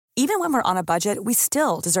Even when we're on a budget, we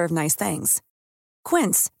still deserve nice things.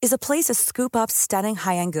 Quince is a place to scoop up stunning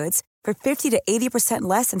high-end goods for 50 to 80%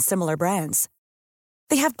 less than similar brands.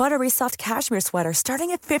 They have buttery soft cashmere sweaters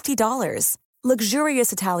starting at $50,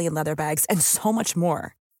 luxurious Italian leather bags, and so much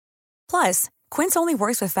more. Plus, Quince only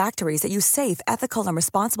works with factories that use safe, ethical, and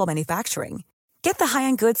responsible manufacturing. Get the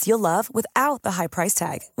high-end goods you'll love without the high price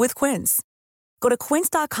tag with Quince. Go to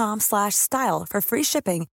quince.com/style for free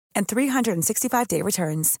shipping and 365-day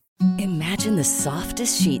returns. Imagine the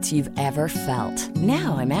softest sheets you've ever felt.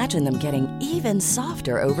 Now imagine them getting even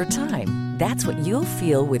softer over time. That's what you'll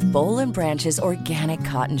feel with Boll & Branch's organic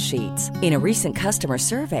cotton sheets. In a recent customer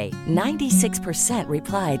survey, 96%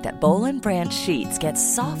 replied that Boll & Branch sheets get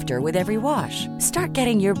softer with every wash. Start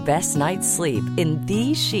getting your best night's sleep in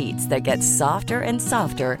these sheets that get softer and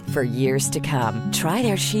softer for years to come. Try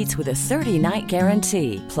their sheets with a 30-night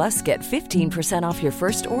guarantee. Plus, get 15% off your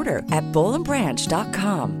first order at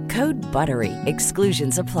bollandbranch.com. Code BUTTERY.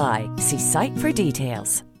 Exclusions apply. See site for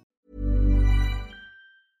details.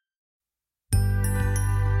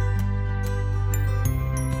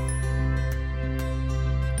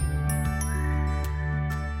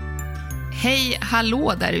 Hej,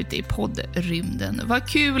 hallå där ute i poddrymden. Vad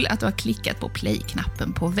kul att du har klickat på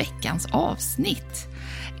play-knappen på veckans avsnitt.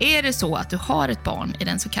 Är det så att du har ett barn i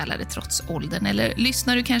den så kallade trotsåldern, eller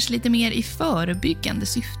lyssnar du kanske lite mer i förebyggande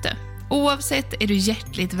syfte? Oavsett är du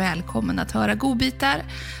hjärtligt välkommen att höra godbitar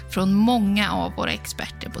från många av våra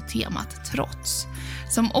experter på temat trots,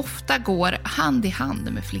 som ofta går hand i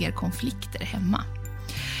hand med fler konflikter hemma.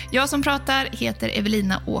 Jag som pratar heter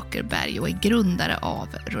Evelina Åkerberg och är grundare av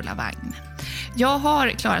Rulla Vagn. Jag har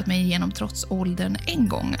klarat mig igenom trotsåldern en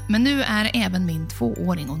gång, men nu är även min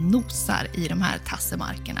 2-åring och nosar i de här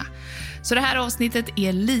tassemarkerna. Så det här avsnittet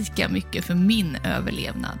är lika mycket för min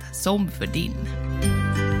överlevnad som för din.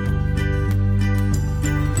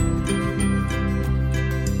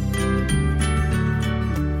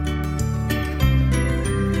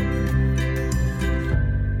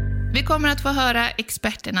 Vi kommer att få höra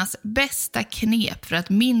experternas bästa knep för att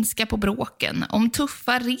minska på bråken, om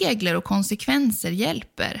tuffa regler och konsekvenser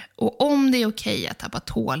hjälper och om det är okej att tappa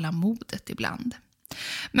tålamodet ibland.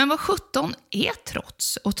 Men vad 17 är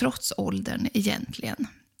trots och trotsåldern egentligen?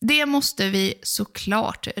 Det måste vi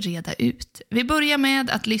såklart reda ut. Vi börjar med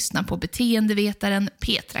att lyssna på beteendevetaren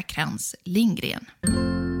Petra Krantz Lindgren.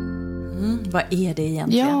 Vad är det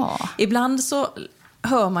egentligen? Ja. Ibland så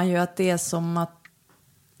hör man ju att det är som att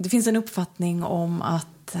det finns en uppfattning om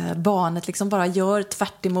att barnet liksom bara gör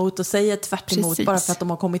tvärt emot och säger tvärt emot. Precis. Bara för att de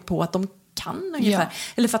har kommit på att de kan ungefär. Ja.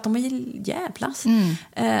 Eller för att de är jävlas.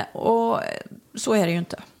 Och så är det ju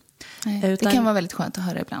inte. Nej, det kan vara väldigt skönt att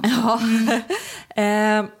höra ibland. Ja.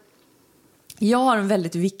 Jag har en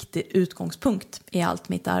väldigt viktig utgångspunkt i allt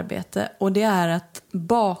mitt arbete. Och det är att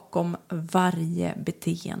bakom varje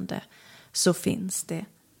beteende så finns det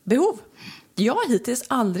behov. Jag har hittills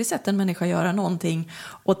aldrig sett en människa göra någonting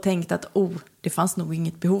och tänkt att det fanns nog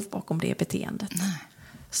inget behov bakom det beteendet. Nej.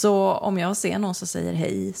 Så om jag ser någon som säger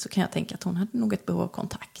hej så kan jag tänka att hon hade nog ett behov av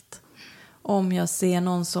kontakt. Om jag ser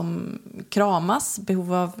någon som kramas,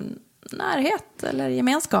 behov av närhet eller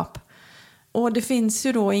gemenskap. Och det finns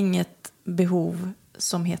ju då inget behov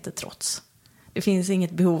som heter trots. Det finns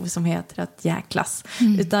inget behov som heter att jäklas.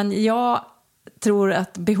 Utan jag tror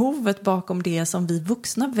att behovet bakom det som vi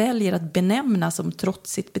vuxna väljer att benämna som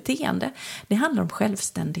trotsigt beteende, det handlar om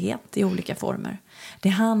självständighet i olika former. Det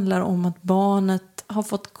handlar om att barnet har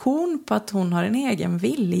fått kon på att hon har en egen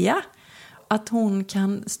vilja. Att hon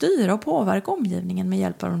kan styra och påverka omgivningen med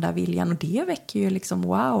hjälp av den där viljan. Och det väcker ju liksom,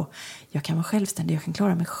 wow, jag kan vara självständig, jag kan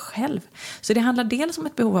klara mig själv. Så det handlar dels om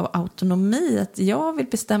ett behov av autonomi. Att jag vill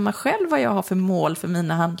bestämma själv vad jag har för mål för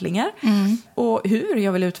mina handlingar. Och hur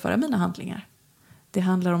jag vill utföra mina handlingar. Det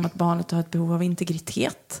handlar om att barnet har ett behov av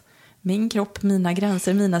integritet. Min kropp, mina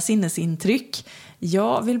gränser, mina sinnesintryck.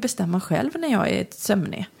 Jag vill bestämma själv när jag är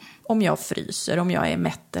sömnig. Om jag fryser, om jag är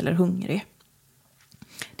mätt eller hungrig.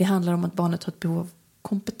 Det handlar om att barnet har ett behov av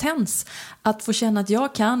kompetens. Att få känna att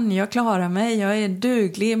jag klarar mig, jag är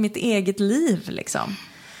duglig i mitt eget liv. Liksom.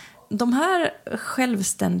 De här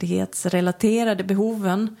självständighetsrelaterade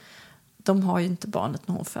behoven, de har ju inte barnet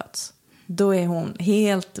när hon föds. Då är hon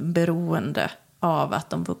helt beroende av att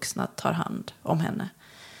de vuxna tar hand om henne.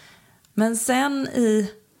 Men sen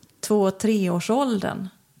i 2-3-årsåldern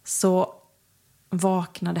så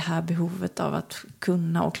vaknar det här behovet av att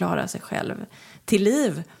kunna och klara sig själv till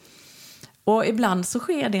liv. Och ibland så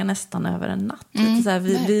sker det nästan över en natt. Lite så här,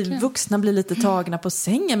 vi vuxna blir lite tagna på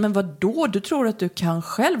sängen. Men vad då? Du tror att du kan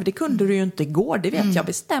själv. Det kunde du ju inte igår, det vet jag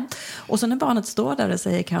bestämt. Och så när barnet står där och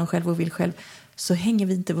säger kan själv och vill själv, så hänger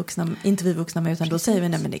vi inte vi vuxna med, utan då säger vi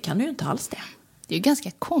nej, men det kan du ju inte alls det. Det är ju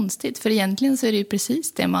ganska konstigt, för egentligen så är det ju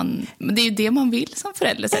precis det det är ju det man vill som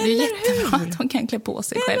förälder. Så det är ju jättebra att de kan klä på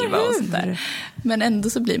sig själva och sånt där. Men ändå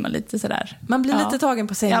så blir man lite sådär. Man blir lite tagen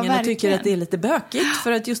på sängen och tycker att det är lite bökigt.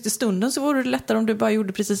 För att just i stunden så vore det lättare om du bara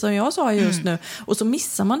gjorde precis som jag sa just nu. Och så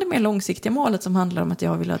missar man det mer långsiktiga målet som handlar om att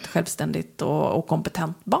jag vill ha ett självständigt och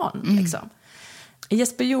kompetent barn. Liksom.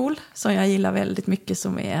 Jesper Juhl, som jag gillar väldigt mycket,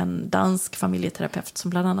 som är en dansk familjeterapeut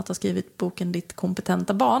som bland annat har skrivit boken Ditt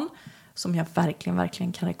kompetenta barn, som jag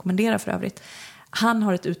verkligen kan rekommendera för övrigt. Han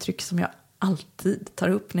har ett uttryck som jag alltid tar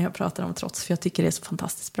upp när jag pratar om trots, för jag tycker det är så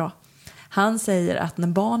fantastiskt bra. Han säger att när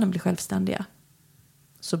barnen blir självständiga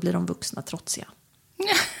så blir de vuxna trotsiga.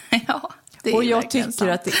 Ja, och jag tycker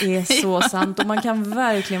sant. Att det är så sant. Och man kan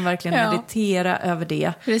verkligen meditera över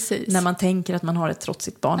det. Precis. När man tänker att man har ett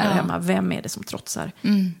trotsigt barn där hemma. Vem är det som trotsar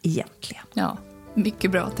egentligen? Ja,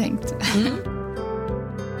 mycket bra tänkt.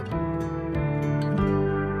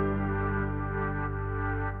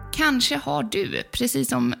 Kanske har du, precis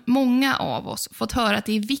som många av oss, fått höra att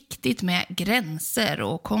det är viktigt med gränser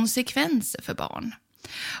och konsekvenser för barn.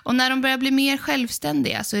 Och när de börjar bli mer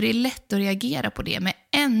självständiga så är det lätt att reagera på det med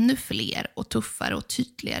ännu fler och tuffare och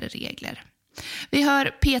tydligare regler. Vi hör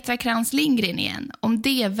Petra Krantz Lindgren igen, om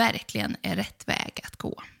det verkligen är rätt väg att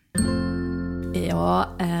gå.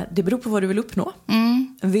 Ja, det beror på vad du vill uppnå.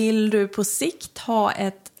 Vill du på sikt ha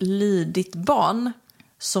ett lydigt barn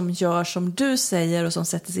som gör som du säger och som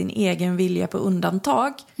sätter sin egen vilja på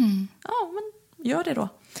undantag, ja, men gör det då.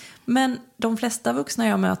 Men de flesta vuxna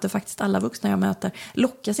jag möter, faktiskt alla vuxna jag möter,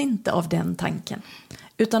 lockas inte av den tanken.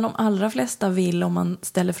 Utan de allra flesta vill, om man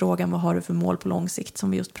ställer frågan vad har du för mål på lång sikt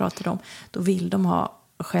som vi just pratade om, då vill de ha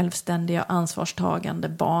självständiga, ansvarstagande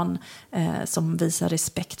barn som visar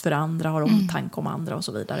respekt för andra, har omtanke om andra och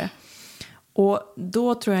så vidare. Och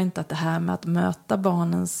då tror jag inte att det här med att möta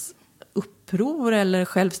barnens uppror eller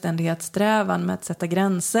självständighetssträvan med att sätta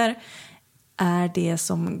gränser är det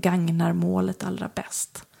som gagnar målet allra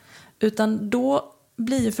bäst. Utan då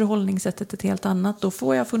blir förhållningssättet ett helt annat. Då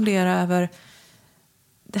får jag fundera över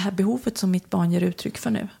det här behovet som mitt barn ger uttryck för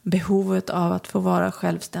nu. Behovet av att få vara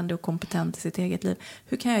självständig och kompetent i sitt eget liv.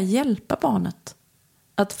 Hur kan jag hjälpa barnet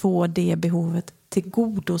att få det behovet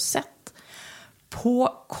tillgodosett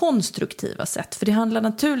på konstruktiva sätt? För det handlar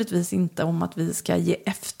naturligtvis inte om att vi ska ge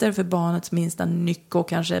efter för barnets minsta nyck och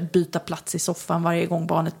kanske byta plats i soffan varje gång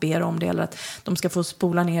barnet ber om det, eller att de ska få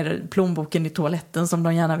spola ner plånboken i toaletten som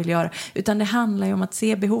de gärna vill göra. Utan det handlar ju om att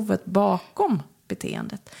se behovet bakom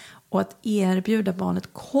beteendet och att erbjuda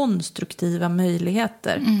barnet konstruktiva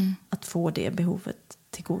möjligheter att få det behovet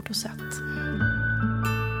tillgodosett.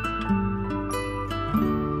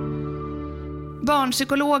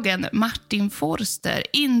 Barnpsykologen Martin Forster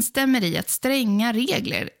instämmer i att stränga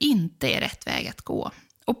regler inte är rätt väg att gå.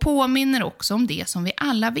 Och påminner också om det som vi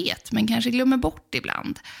alla vet, men kanske glömmer bort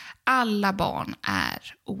ibland. Alla barn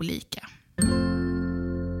är olika.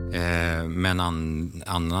 Men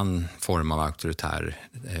annan form av auktoritär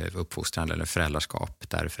uppfostran eller föräldraskap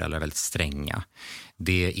där föräldrar är väldigt stränga,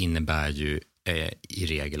 det innebär ju i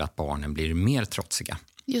regel att barnen blir mer trotsiga.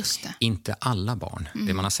 Just det. Inte alla barn.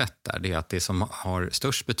 Det man har sett där, det är att det som har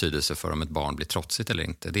störst betydelse för om ett barn blir trotsigt eller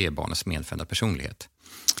inte, det är barnets medfödda personlighet.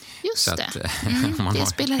 Just så det. Att, det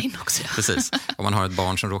spelar in också. Precis. Om man har ett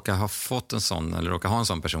barn som råkar ha fått en sån eller råkar ha en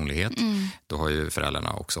sån personlighet, då har ju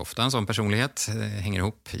föräldrarna också ofta en sån personlighet, hänger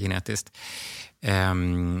ihop genetiskt.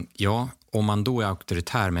 Ja, om man då är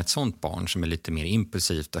auktoritär med ett sånt barn som är lite mer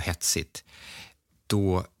impulsivt och hetsigt,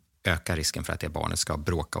 då ökar risken för att det barnet ska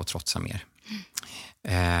bråka och trotsa mer.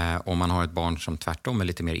 Om man har ett barn som tvärtom är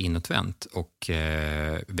lite mer inåtvänt och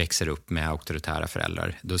växer upp med auktoritära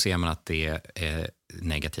föräldrar, då ser man att det är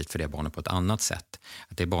negativt för det barnet på ett annat sätt.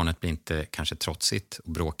 Att det barnet blir inte kanske trotsigt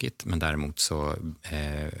och bråkigt, men däremot så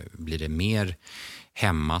blir det mer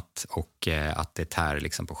hämmat och att det tär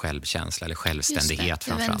liksom på självkänsla eller självständighet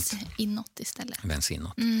framförallt. Just det, det vänds inåt istället. Vänds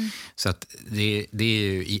inåt. Så att det är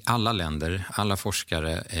ju i alla länder, alla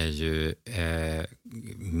forskare är ju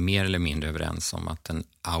mer eller mindre överens om att den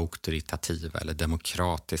auktoritativa eller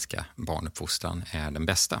demokratiska barnuppfostran är den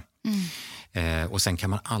bästa. Och sen kan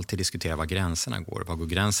man alltid diskutera var gränserna går. Var går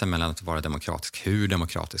gränsen mellan att vara demokratisk? Hur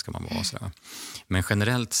demokratisk ska man vara? Sådär. Men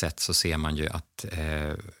generellt sett så ser man ju att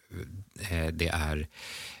det är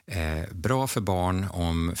bra för barn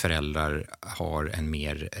om föräldrar har en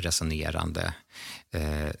mer resonerande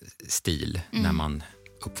stil när man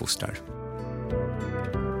uppfostrar.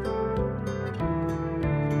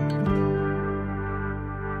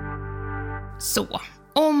 Så,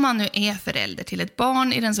 om man nu är förälder till ett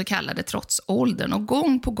barn i den så kallade trotsåldern och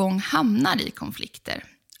gång på gång hamnar i konflikter,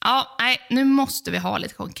 Ja, nej, nu måste vi ha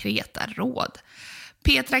lite konkreta råd.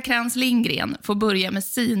 Petra Krantz Lindgren får börja med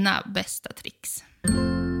sina bästa tricks.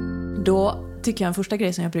 Då tycker jag en första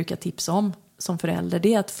grej som jag brukar tipsa om som förälder,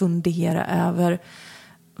 det är att fundera över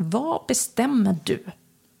vad bestämmer du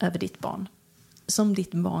över ditt barn som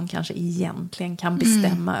ditt barn kanske egentligen kan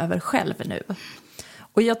bestämma över själv nu.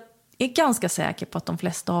 Och jag är ganska säker på att de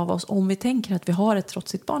flesta av oss, om vi tänker att vi har ett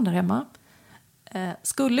trotsigt barn där hemma,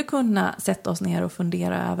 skulle kunna sätta oss ner och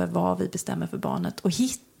fundera över vad vi bestämmer för barnet och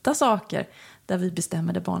hitta saker där vi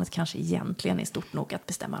bestämmer det barnet kanske egentligen är stort nog att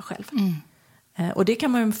bestämma själv. Och det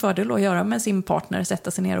kan man ju med fördel att göra med sin partner,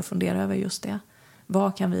 sätta sig ner och fundera över just det.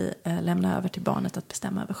 Vad kan vi lämna över till barnet att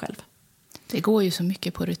bestämma över själv? Det går ju så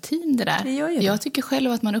mycket på rutin det där. Det gör ju det. Jag tycker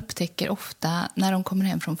själv att man upptäcker ofta när de kommer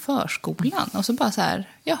hem från förskolan och så bara så här,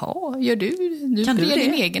 jaha, gör du Kan du gör det?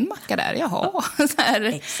 din egen macka där, jaha. Så här.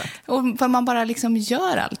 Exakt. Och för man bara liksom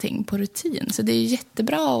gör allting på rutin. Så det är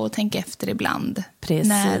jättebra att tänka efter ibland. Precis.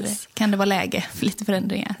 När kan det vara läge för lite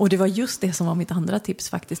förändringar? Och det var just det som var mitt andra tips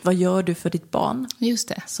faktiskt. Vad gör du för ditt barn? Just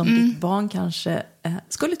det. Som ditt barn kanske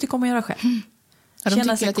skulle tycka om att göra själv. Ja, de Känna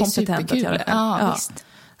tycker sig att det är kompetent att göra superkul. själv. Ja, visst.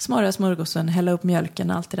 Smörja smörgåsen, hälla upp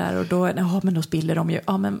mjölken, allt det där. Och då, men då spiller de ju.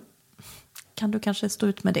 Ja, men kan du kanske stå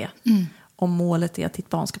ut med det? Om målet är att ditt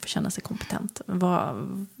barn ska få känna sig kompetent.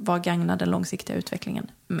 Vad gagnar den långsiktiga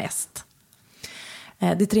utvecklingen mest?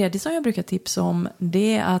 Det tredje som jag brukar tipsa om,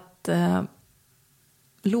 det är att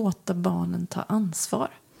låta barnen ta ansvar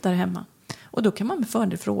där hemma. Och då kan man med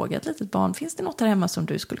fördel fråga ett litet barn, finns det något där hemma som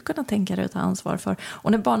du skulle kunna tänka dig att ta ansvar för?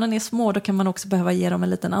 Och när barnen är små, då kan man också behöva ge dem en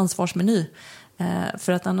liten ansvarsmeny.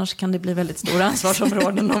 För att annars kan det bli väldigt stora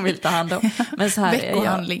ansvarsområden de vill ta hand om. Men så här,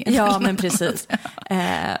 veckohandlingen. Ja, men precis.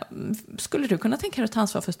 Skulle du kunna tänka dig att ta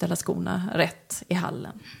ansvar för att ställa skorna rätt i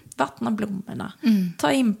hallen? Vattna blommorna,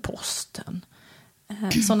 ta in posten.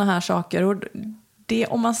 Sådana här saker. Och det,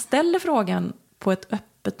 om man ställer frågan på ett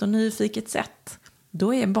öppet och nyfiket sätt,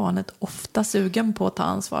 då är barnet ofta sugen på att ta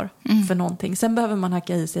ansvar för någonting. Sen behöver man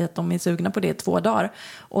hacka i sig att de är sugna på det 2 dagar.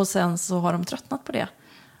 Och sen så har de tröttnat på det.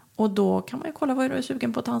 Och då kan man ju kolla vad du är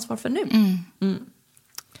sugen på att ta ansvar för nu.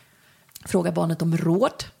 Fråga barnet om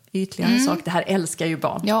råd. Ytterligare en sak. Det här älskar ju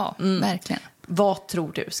barn. Ja, verkligen. Vad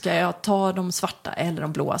tror du? Ska jag ta de svarta eller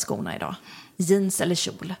de blåa skorna idag? Jeans eller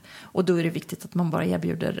kjol? Och då är det viktigt att man bara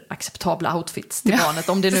erbjuder acceptabla outfits till barnet.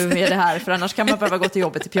 Om det nu är det här. För annars kan man behöva gå till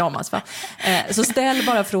jobbet i pyjamas. Va? Så ställ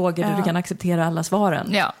bara frågor där du kan acceptera alla svaren.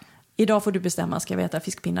 Ja. Idag får du bestämma. Ska vi äta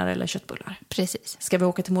fiskpinnar eller köttbullar? Precis. Ska vi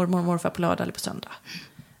åka till mormor och morfar på lördag eller på söndag?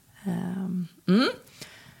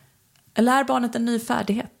 Lär barnet en ny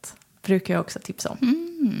färdighet. Brukar jag också tipsa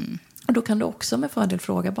om. Och då kan du också med fördel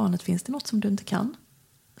fråga barnet, finns det något som du inte kan?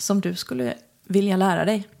 Som du skulle vilja lära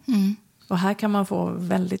dig? Och här kan man få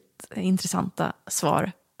väldigt intressanta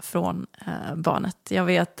svar från barnet. Jag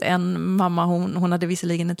vet en mamma, hon hade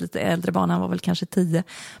visserligen ett lite äldre barn, han var väl kanske 10.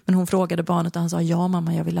 Men hon frågade barnet och han sa, ja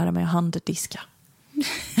mamma, jag vill lära mig att handdiska.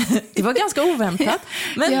 Det var ganska oväntat.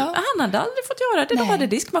 Men han hade aldrig fått göra det. De hade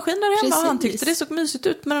diskmaskin där hemma och han tyckte det såg mysigt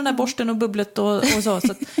ut med den där borsten och bubblet och så att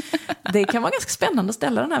det kan vara ganska spännande att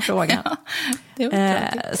ställa den här frågan.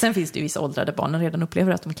 Sen finns det ju vissa åldrar där barnen redan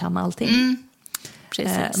upplever att de kan allting.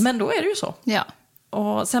 Men då är det ju så. Ja.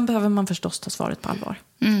 Och sen behöver man förstås ta svaret på allvar.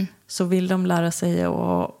 Så vill de lära sig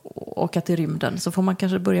att åka till rymden, så får man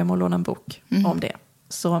kanske börja med att låna en bok om det.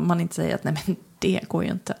 Så man inte säger att nej, men det går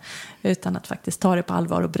ju inte. Utan att faktiskt ta det på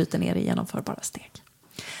allvar och bryta ner det i genomförbara steg.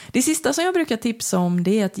 Det sista som jag brukar tipsa om,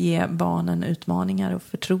 det är att ge barnen utmaningar och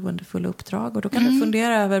förtroendefulla uppdrag. Och då kan du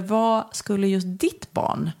fundera över, vad skulle just ditt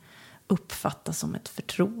barn uppfatta som ett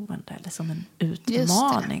förtroende eller som en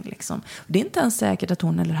utmaning. Liksom. Det är inte ens säkert att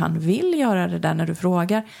hon eller han vill göra det där när du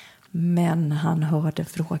frågar. Men han hörde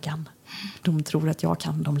frågan. De tror att jag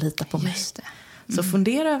kan, de litar på mig. Så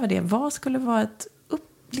fundera över det. Vad skulle vara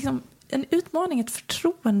en utmaning, ett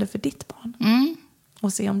förtroende för ditt barn?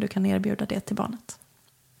 Och se om du kan erbjuda det till barnet.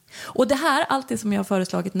 Och det här, allt det som jag har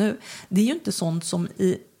föreslagit nu, det är ju inte sånt som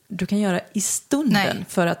du kan göra i stunden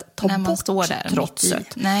för att ta bort står där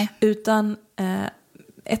trotset. Utan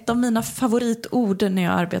ett av mina favoritord när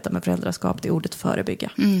jag arbetar med föräldraskap, det är ordet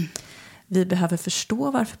förebygga. Vi behöver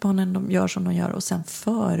förstå varför barnen de gör som de gör och sen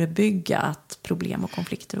förebygga att problem och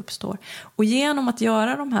konflikter uppstår. Och genom att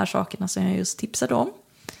göra de här sakerna som jag just tipsade om,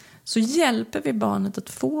 så hjälper vi barnet att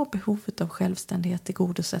få behovet av självständighet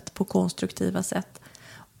tillgodosett på konstruktiva sätt.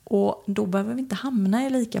 Och då behöver vi inte hamna i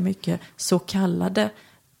lika mycket så kallade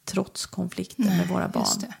trotskonflikter med våra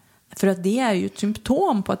barn. För att det är ju ett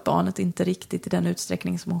symptom på att barnet inte riktigt i den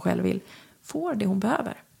utsträckning som hon själv vill får det hon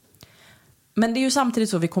behöver. Men det är ju samtidigt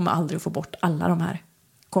så att vi kommer aldrig att få bort alla de här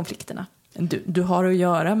konflikterna. Du har att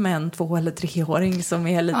göra med en 2- eller 3-åring som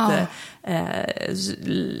är lite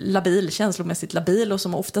labil, känslomässigt labil och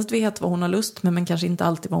som oftast vet vad hon har lust med men kanske inte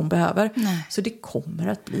alltid vad hon behöver. Nej. Så det kommer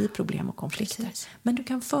att bli problem och konflikter. Precis. Men du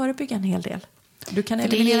kan förebygga en hel del. Du kan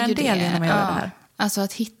eliminera en del genom att göra det här. Alltså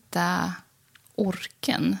att hitta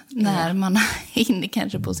orken när man är inne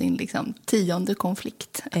kanske på sin 10:e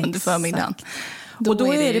konflikt under förmiddagen. Och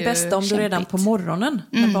då är det bästa om du redan på morgonen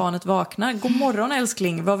när barnet vaknar. God morgon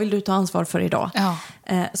älskling, vad vill du ta ansvar för idag? Ja.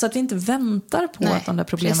 Så att vi inte väntar på att de där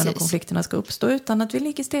problemen och konflikterna ska uppstå utan att vi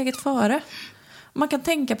ligger steget före. Man kan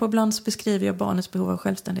tänka på, ibland så beskriver jag barnets behov av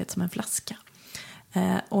självständighet som en flaska.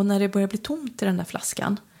 Och när det börjar bli tomt i den där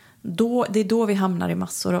flaskan, det är då vi hamnar i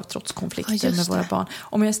massor av trotskonflikter med våra barn.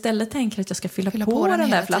 Om jag istället tänker att jag ska fylla på den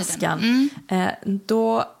där flaskan,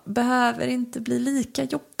 då behöver det inte bli lika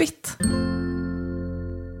jobbigt.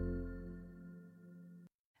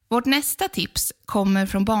 Vårt nästa tips kommer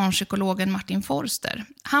från barnpsykologen Martin Forster.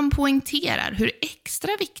 Han poängterar hur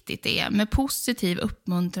extra viktigt det är med positiv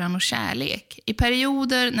uppmuntran och kärlek i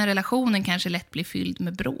perioder när relationen kanske lätt blir fylld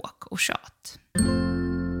med bråk och tjat.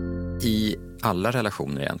 I alla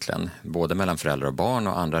relationer egentligen, både mellan föräldrar och barn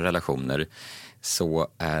och andra relationer, så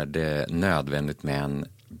är det nödvändigt med en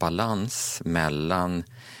balans mellan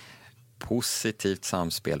positivt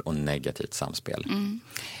samspel och negativt samspel.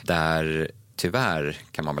 Där tyvärr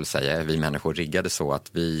kan man väl säga, vi människor riggade så att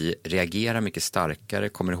vi reagerar mycket starkare,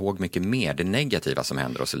 kommer ihåg mycket mer det negativa som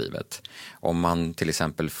händer oss i livet. Om man till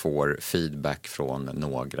exempel får feedback från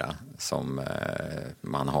några som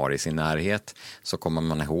man har i sin närhet, så kommer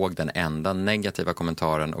man ihåg den enda negativa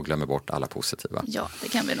kommentaren och glömmer bort alla positiva. Ja, det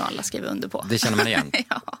kan vi nog alla skriva under på. Det känner man igen.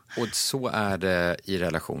 Ja. Och så är det i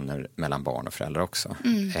relationer mellan barn och föräldrar också.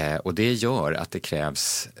 Och det gör att det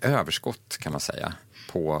krävs överskott, kan man säga,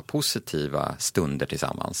 på positiva stunder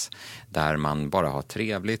tillsammans. Där man bara har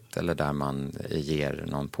trevligt eller där man ger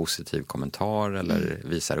någon positiv kommentar eller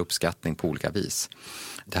visar uppskattning på olika vis.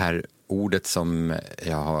 Det här ordet som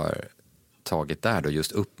jag har tagit där då,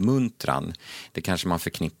 just uppmuntran, det kanske man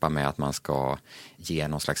förknippar med att man ska ge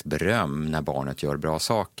någon slags beröm när barnet gör bra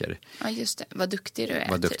saker. Ja, just det. Vad duktig du är.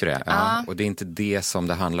 Vad duktig du är, ja. Och det är inte det som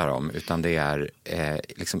det handlar om, utan det är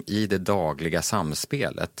i det dagliga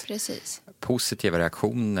samspelet. Precis. Positiva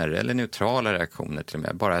reaktioner eller neutrala reaktioner till och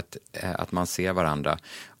med. Bara att man ser varandra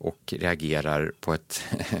och reagerar på ett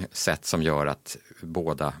sätt som gör att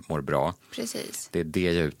båda mår bra. Precis. Det är det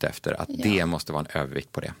jag är ute efter, att det måste vara en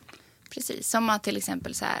övervikt på det. Precis, som att till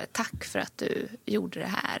exempel så här, tack för att du gjorde det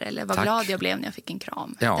här. Eller vad tack. Glad jag blev när jag fick en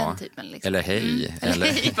kram. Ja, den typen, liksom. Eller hej. Eller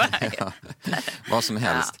hej vad som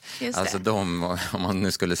helst. Ja, alltså om man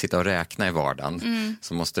nu skulle sitta och räkna i vardagen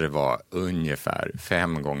så måste det vara ungefär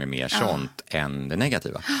 5 gånger mer sånt än det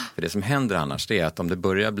negativa. För det som händer annars, det är att om det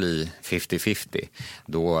börjar bli 50-50,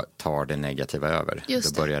 då tar det negativa över.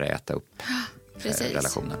 Då börjar det äta upp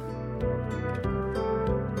relationen.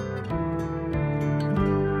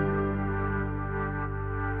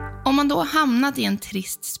 Om man då har hamnat i en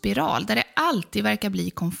trist spiral där det alltid verkar bli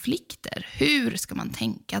konflikter, hur ska man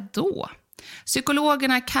tänka då?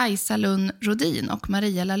 Psykologerna Kajsa Lund-Rodin och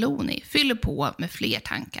Maria Laloni fyller på med fler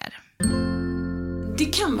tankar. Det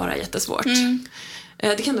kan vara jättesvårt.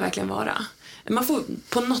 Det kan det verkligen vara. Man får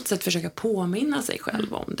på något sätt försöka påminna sig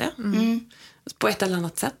själv om det. På ett eller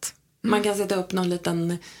annat sätt. Man kan sätta upp någon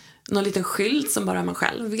liten skylt som bara man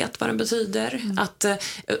själv vet vad den betyder. Att,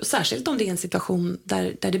 särskilt om det är en situation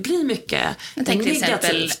där det blir mycket negativt.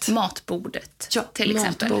 Till exempel matbordet. Ja, till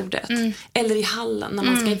matbordet. Eller i hallen när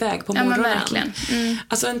man ska iväg på morgonen. Ja, verkligen.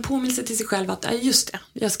 Alltså en påminnelse till sig själv att just det,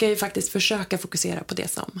 jag ska ju faktiskt försöka fokusera på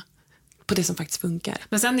det som faktiskt funkar.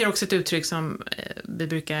 Men sen är det också ett uttryck som vi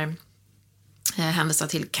brukar hänvisa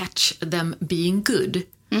till, catch them being good.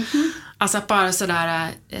 Alltså att bara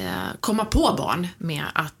sådär komma på barn med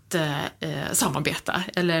att samarbeta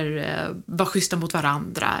eller vara schyssta mot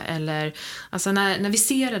varandra, eller alltså när vi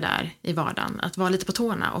ser det där i vardagen, att vara lite på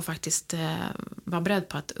tårna och faktiskt vara beredd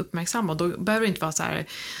på att uppmärksamma. Och då behöver det inte vara så här,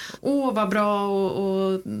 vad bra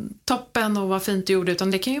och toppen och vad fint du gjorde,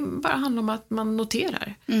 utan det kan ju bara handla om att man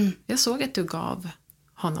noterar. Jag såg att du gav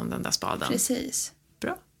honom den där spaden. Precis.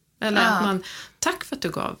 Bra. Eller att man, tack för att du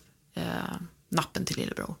gav nappen till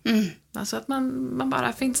lillebror. Alltså att man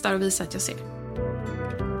bara finns där och visar att jag ser.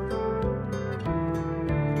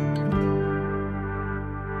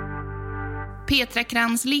 Petra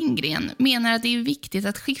Krantz Lindgren menar att det är viktigt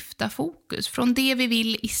att skifta fokus från det vi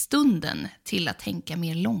vill i stunden till att tänka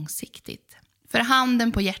mer långsiktigt. För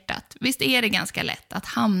handen på hjärtat, visst är det ganska lätt att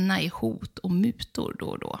hamna i hot och mutor då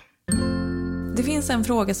och då. Det finns en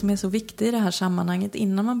fråga som är så viktig i det här sammanhanget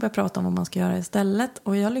innan man börjar prata om vad man ska göra istället.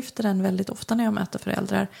 Och jag lyfter den väldigt ofta när jag möter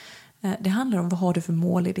föräldrar. Det handlar om vad har du för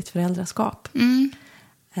mål i ditt föräldraskap.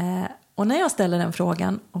 Och när jag ställer den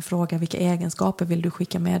frågan och frågar vilka egenskaper vill du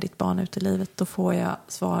skicka med ditt barn ut i livet, då får jag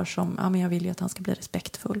svar som men jag vill ju att han ska bli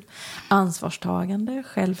respektfull, ansvarstagande,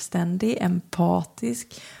 självständig,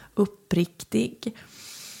 empatisk, uppriktig.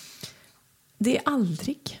 Det är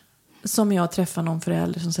aldrig som jag träffar någon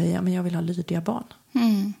förälder som säger men jag vill ha lydiga barn.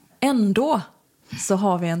 Ändå så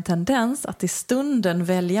har vi en tendens att i stunden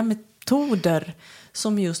välja metoder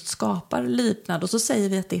som just skapar lydnad, och så säger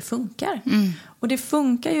vi att det funkar. Och det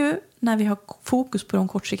funkar ju när vi har fokus på de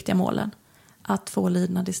kortsiktiga målen, att få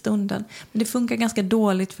lydnad i stunden. Men det funkar ganska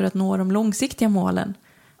dåligt för att nå de långsiktiga målen.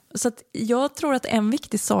 Så att jag tror att en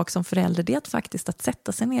viktig sak som förälder, det är att faktiskt att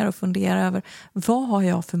sätta sig ner och fundera över vad har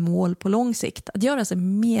jag för mål på lång sikt. Att göra sig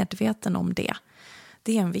medveten om det.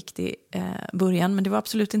 Det är en viktig början, men det var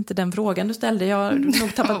absolut inte den frågan du ställde. Jag har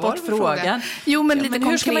nog tappat bort frågan. Jo, men lite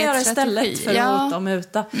hur ska man göra istället för att hota och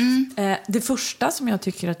muta? Det första som jag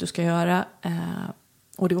tycker att du ska göra,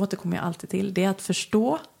 och det återkommer jag alltid till, det är att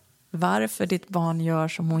förstå varför ditt barn gör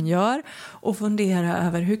som hon gör och fundera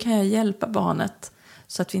över hur kan jag hjälpa barnet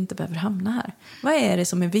så att vi inte behöver hamna här. Vad är det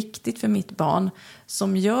som är viktigt för mitt barn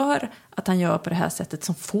som gör att han gör på det här sättet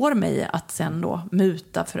som får mig att sen då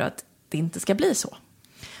muta för att det inte ska bli så?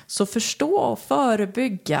 Så förstå och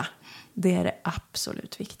förebygga, det är det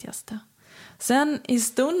absolut viktigaste. Sen i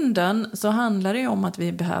stunden så handlar det om att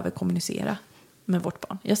vi behöver kommunicera med vårt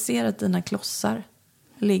barn. Jag ser att dina klossar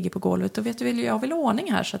ligger på golvet och vet du, jag vill ha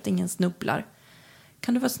ordning här så att ingen snubblar.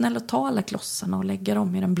 Kan du vara snäll och ta alla klossarna och lägga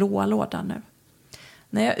dem i den blåa lådan nu?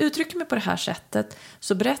 När jag uttrycker mig på det här sättet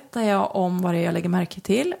så berättar jag om vad det är jag lägger märke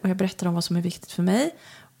till och jag berättar om vad som är viktigt för mig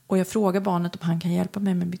och jag frågar barnet om han kan hjälpa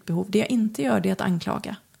mig med mitt behov. Det jag inte gör, det är att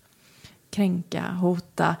anklaga, kränka,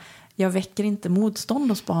 hota. Jag väcker inte motstånd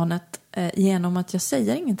hos barnet genom att jag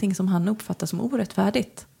säger ingenting som han uppfattar som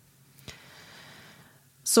orättfärdigt.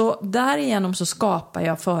 Så därigenom så skapar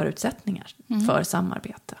jag förutsättningar för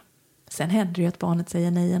samarbete. Sen händer det ju att barnet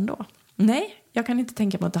säger nej ändå. Nej, jag kan inte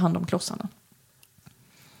tänka på att ta hand om klossarna.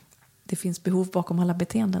 Det finns behov bakom alla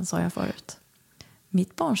beteenden, sa jag förut.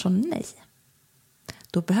 Mitt barn sa nej.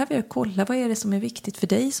 Då behöver jag kolla vad är det som är viktigt för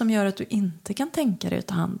dig som gör att du inte kan tänka dig att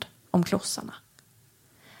ta hand om klossarna.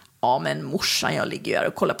 Ja, men morsan, jag ligger här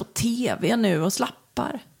och kollar på tv nu och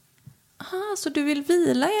slappar. Aha, så du vill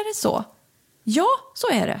vila, är det så? Ja, så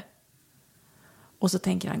är det. Och så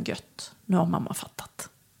tänker han gött, nu har mamma fattat.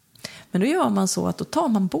 Men då gör man så att då tar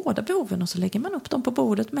man båda behoven och så lägger man upp dem på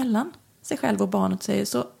bordet mellan sig själv och barnet och säger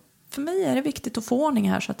så: för mig är det viktigt att få ordning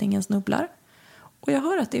här så att ingen snubblar. Och jag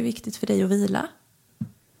hör att det är viktigt för dig att vila.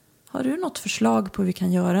 Har du något förslag på hur vi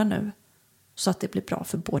kan göra nu så att det blir bra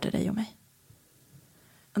för både dig och mig?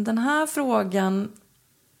 Den här frågan,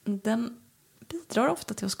 den bidrar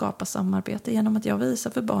ofta till att skapa samarbete genom att jag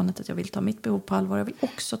visar för barnet att jag vill ta mitt behov på allvar. Jag vill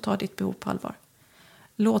också ta ditt behov på allvar.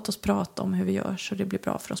 Låt oss prata om hur vi gör så det blir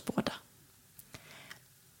bra för oss båda.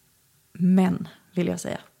 Men, vill jag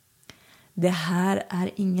säga, det här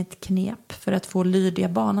är inget knep för att få lydiga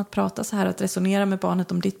barn att prata så här, att resonera med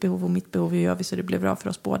barnet om ditt behov och mitt behov, hur gör vi så det blir bra för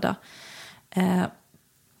oss båda.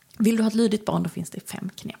 Vill du ha ett lydigt barn, då finns det 5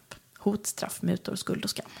 knep. Hot, straff, mutor, skuld och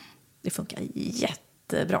skam. Det funkar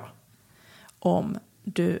jättebra om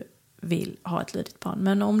du vill ha ett lydigt barn.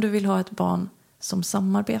 Men om du vill ha ett barn som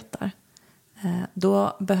samarbetar,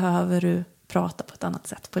 då behöver du prata på ett annat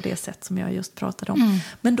sätt, på det sätt som jag just pratade om.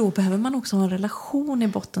 Men då behöver man också ha en relation i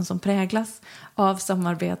botten som präglas av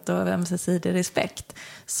samarbete och ömsesidig respekt.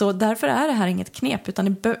 Så därför är det här inget knep,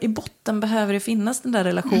 utan i botten behöver det finnas den där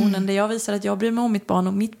relationen där jag visar att jag bryr mig om mitt barn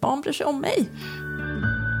och mitt barn bryr sig om mig.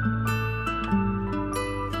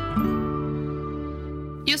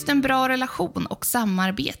 Just en bra relation och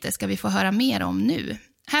samarbete ska vi få höra mer om nu.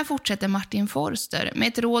 Här fortsätter Martin Forster med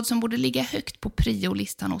ett råd som borde ligga högt på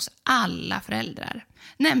priolistan hos alla föräldrar.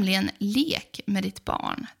 Nämligen lek med ditt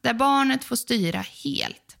barn, där barnet får styra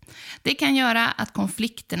helt. Det kan göra att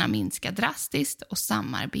konflikterna minskar drastiskt och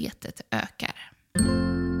samarbetet ökar.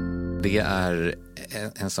 Det är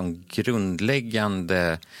en sån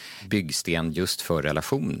grundläggande byggsten just för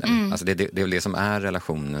relationer. Alltså det är det som är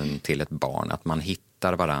relationen till ett barn, att man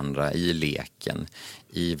hittar varandra i leken,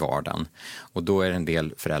 i vardagen. Och då är det en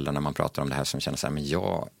del föräldrar när man pratar om det här som känner så här, men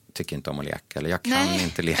jag tycker inte om att leka, eller jag kan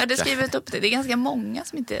inte leka. Jag hade skrivit upp det. Det är ganska många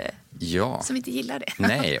som inte gillar det.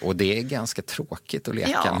 Nej, och det är ganska tråkigt att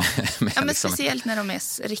leka med men liksom, speciellt när de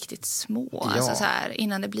är riktigt små, alltså så här,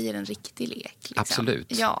 innan det blir en riktig lek. Liksom.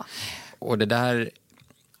 Absolut. Ja. Och det där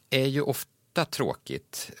är ju ofta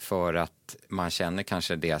tråkigt för att man känner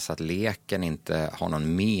kanske dels att leken inte har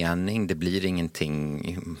någon mening. Det blir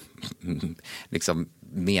ingenting liksom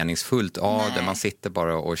meningsfullt av det. Man sitter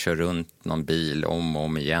bara och kör runt någon bil om och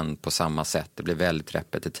om igen på samma sätt. Det blir väldigt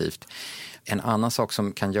repetitivt. En annan sak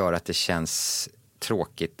som kan göra att det känns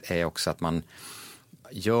tråkigt är också att man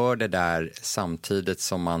gör det där samtidigt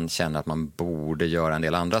som man känner att man borde göra en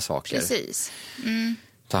del andra saker. Precis.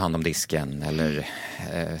 Ta hand om disken eller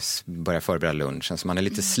börja förbereda lunchen. Så man är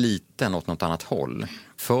lite sliten åt något annat håll.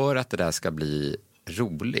 För att det där ska bli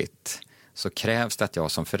roligt så krävs det att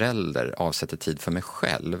jag som förälder avsätter tid för mig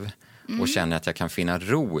själv och känner att jag kan finna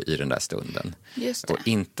ro i den där stunden. Just det. Och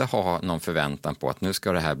inte ha någon förväntan på att nu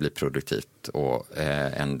ska det här bli produktivt och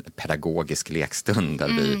en pedagogisk lekstund där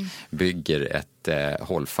vi bygger ett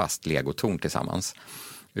hållfast legotorn tillsammans.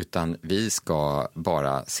 Utan vi ska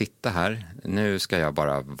bara sitta här. Nu ska jag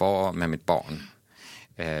bara vara med mitt barn.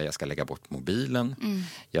 Jag ska lägga bort mobilen.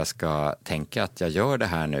 Jag ska tänka att jag gör det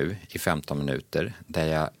här nu i 15 minuter där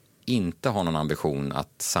jag inte har någon ambition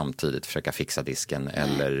att samtidigt försöka fixa disken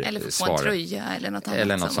eller få svara. En tröja eller något annat.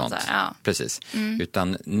 Eller något sånt. Ja. Precis.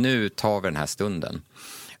 Utan nu tar vi den här stunden.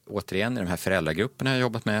 Återigen, i de här föräldragrupperna jag har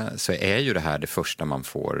jobbat med så är ju det här det första man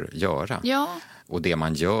får göra. Ja. Och det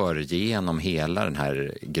man gör genom hela den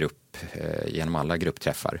här genom alla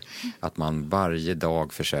gruppträffar. Att man varje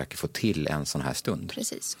dag försöker få till en sån här stund.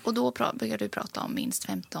 Precis. Och då brukar du prata om minst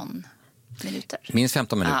 15 minuter. Minst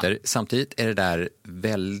 15 minuter. Samtidigt är det där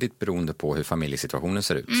väldigt beroende på hur familjesituationen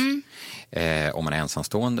ser ut. Om man är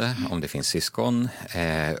ensamstående, om det finns syskon,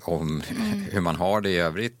 om hur man har det i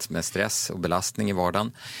övrigt med stress och belastning i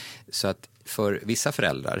vardagen. Så att för vissa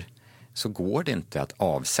föräldrar så går det inte att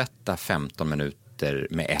avsätta 15 minuter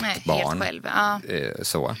med ett barn. Helt själv. Ja.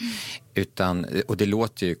 Så. Och det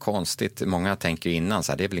låter ju konstigt. Många tänker innan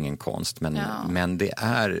så här, det är väl ingen konst. Men det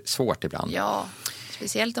är svårt ibland. Ja,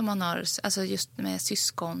 speciellt om man har, alltså just med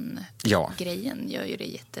syskongrejen gör ju det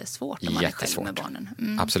jättesvårt när man är själv med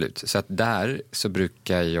barnen. Absolut. Så att där så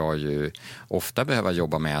brukar jag ju ofta behöva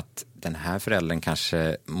jobba med att den här föräldern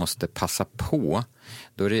kanske måste passa på.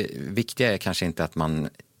 Då är det viktiga är kanske inte att man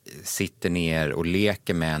sitter ner och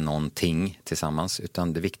leker med någonting tillsammans,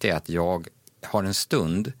 utan det viktiga är att jag har en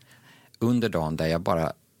stund under dagen där jag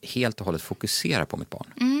bara helt och hållet fokuserar på mitt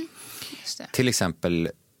barn. Just det. Till exempel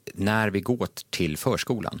när vi går till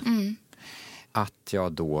förskolan. Att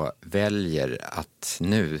jag då väljer att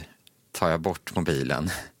nu tar jag bort mobilen.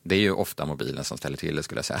 Det är ju ofta mobilen som ställer till det,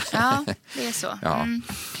 skulle jag säga. Ja, det är så. Ja.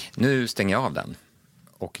 Nu stänger jag av den.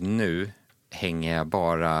 Och nu hänger jag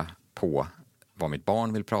bara på vad mitt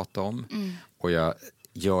barn vill prata om. Och jag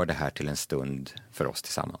gör det här till en stund för oss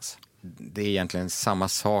tillsammans. Det är egentligen samma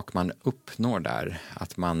sak man uppnår där.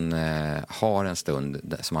 Att man har en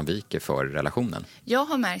stund som man viker för relationen. Jag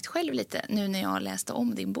har märkt själv lite, nu när jag läste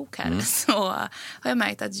om din bok här, så har jag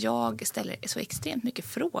märkt att jag ställer så extremt mycket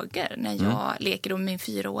frågor när jag leker med min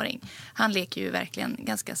 4-åring. Han leker ju verkligen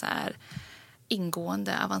ganska så här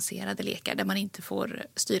ingående, avancerade lekar där man inte får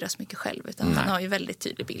styra så mycket själv, utan man har ju väldigt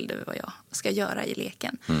tydlig bild över vad jag ska göra i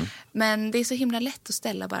leken. Men det är så himla lätt att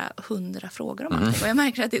ställa bara 100 frågor om allting. Och jag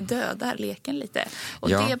märker att det dödar leken lite. Och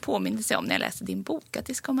det påminner sig om när jag läste din bok, att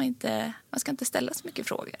det ska man ska inte ställa så mycket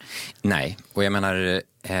frågor. Nej, och jag menar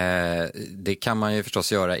det kan man ju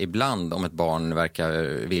förstås göra ibland om ett barn verkar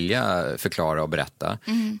vilja förklara och berätta.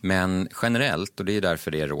 Men generellt, och det är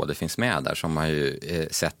därför det rådet finns med där, som man ju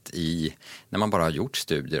sett i, när man bara har gjort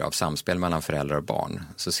studier av samspel mellan föräldrar och barn,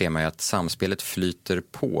 så ser man ju att samspelet flyter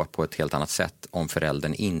på ett helt annat sätt om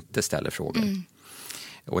föräldern inte ställer frågor.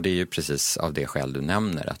 Och det är ju precis av det skäl du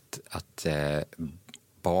nämner, att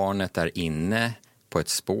barnet är inne på ett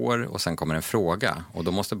spår och sen kommer en fråga, och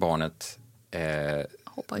då måste barnet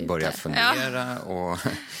börja fundera och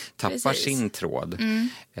tappar sin tråd.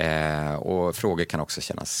 Och frågor kan också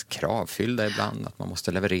kännas kravfyllda ibland, att man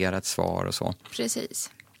måste leverera ett svar och så.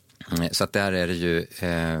 Precis. Så att där är det ju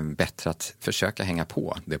bättre att försöka hänga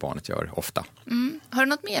på det barnet gör ofta. Har du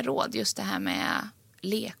något mer råd just det här med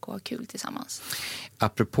lek och ha kul tillsammans?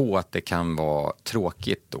 Apropå att det kan vara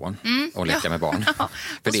tråkigt då att leka med barn.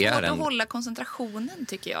 För det är svårt att hålla koncentrationen,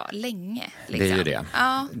 tycker jag, länge. Liksom. Det är ju det.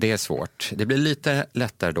 Ja. Det är svårt. Det blir lite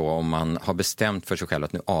lättare då om man har bestämt för sig själv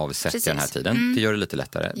att nu avsätter jag den här tiden. Det gör det lite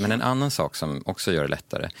lättare. Men en annan sak som också gör det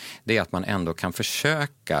lättare, det är att man ändå kan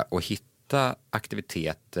försöka att hitta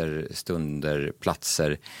aktiviteter, stunder,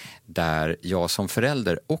 platser där jag som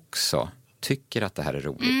förälder också tycker att det här är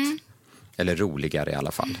roligt. Eller roligare i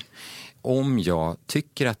alla fall. Om jag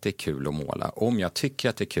tycker att det är kul att måla, om jag tycker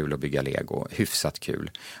att det är kul att bygga Lego, hyfsat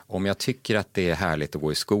kul. Om jag tycker att det är härligt att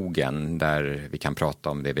gå i skogen där vi kan prata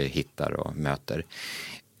om det vi hittar och möter.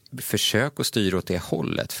 Försök att styra åt det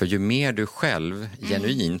hållet, för ju mer du själv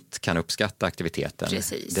genuint kan uppskatta aktiviteten,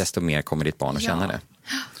 desto mer kommer ditt barn att känna det.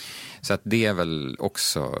 Så att det är väl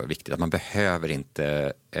också viktigt att man behöver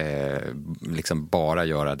inte liksom bara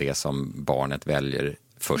göra det som barnet väljer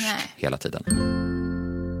först hela tiden.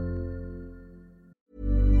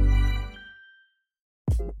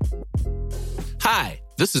 Hi,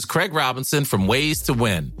 this is Craig Robinson from Ways to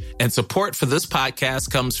Win, and support for this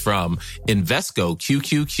podcast comes from Invesco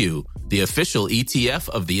QQQ, the official ETF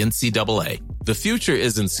of the NCAA. The future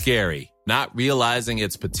isn't scary. Not realizing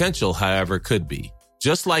its potential, however, could be.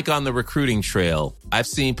 Just like on the recruiting trail, I've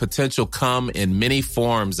seen potential come in many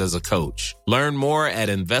forms as a coach. Learn more at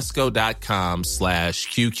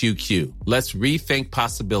Invesco.com/QQQ. Let's rethink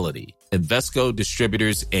possibility. Invesco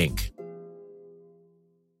Distributors, Inc.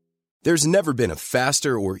 There's never been a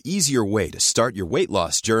faster or easier way to start your weight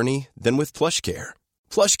loss journey than with PlushCare.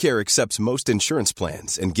 PlushCare accepts most insurance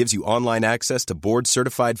plans and gives you online access to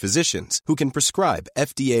board-certified physicians who can prescribe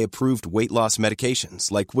FDA-approved weight loss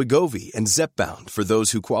medications like Wegovy and Zepbound for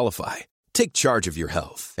those who qualify. Take charge of your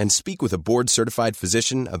health and speak with a board-certified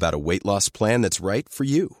physician about a weight loss plan that's right for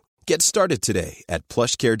you. Get started today at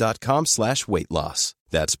plushcare.com/weightloss.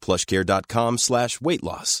 That's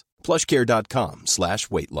plushcare.com/weightloss.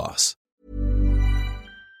 plushcare.com/weightloss.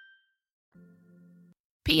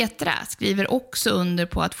 Petra skriver också under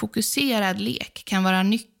på att fokuserad lek kan vara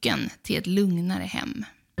nyckeln till ett lugnare hem.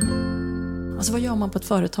 Alltså vad gör man på ett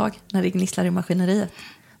företag när det gnisslar i maskineriet?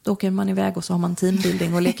 Då åker man iväg och så har man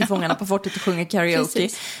teambuilding och leker fångarna på fortet och sjunger karaoke.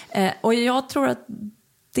 Och jag tror att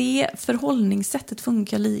det förhållningssättet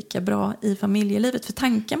funkar lika bra i familjelivet. För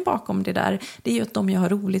tanken bakom det där, det är ju att de jag har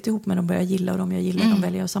roligt ihop med, de börjar gilla, och de jag gillar, de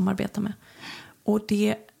väljer att samarbeta med. Och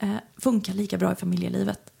det funkar lika bra i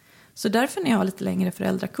familjelivet. Så därför när jag har lite längre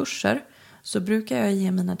föräldrakurser så brukar jag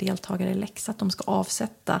ge mina deltagare läxa att de ska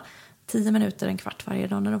avsätta 10 minuter, en kvart varje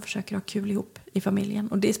dag när de försöker ha kul ihop i familjen.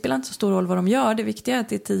 Och det spelar inte så stor roll vad de gör. Det viktiga är att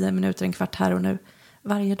det är 10 minuter, en kvart här och nu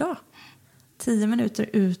varje dag. 10 minuter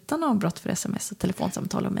utan avbrott för sms och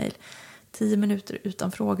telefonsamtal och mejl. 10 minuter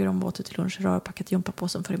utan frågor om vad till lunch, rör och packat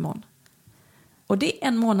gympapåsen för imorgon. Och det är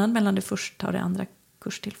 1 månad mellan det första och det andra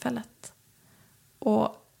kurstillfället.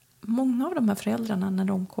 Och många av de här föräldrarna, när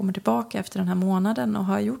de kommer tillbaka efter den här månaden och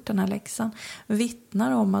har gjort den här läxan,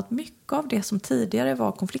 vittnar om att mycket av det som tidigare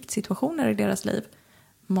var konfliktsituationer i deras liv,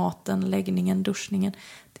 maten, läggningen, duschningen,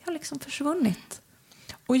 det har liksom försvunnit.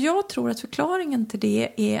 Och jag tror att förklaringen till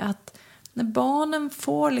det är att när barnen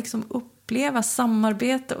får liksom uppleva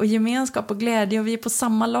samarbete och gemenskap och glädje och vi är på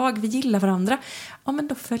samma lag, vi gillar varandra, ja men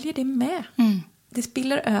då följer det med. Det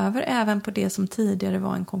spiller över även på det som tidigare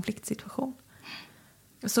var en konfliktsituation.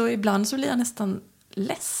 Så ibland så blir jag nästan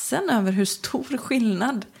ledsen över hur stor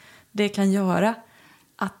skillnad det kan göra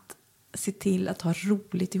att se till att ha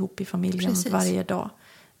roligt ihop i familjen varje dag.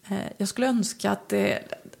 Jag skulle önska att det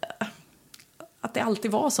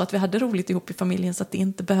alltid var så att vi hade roligt ihop i familjen så att det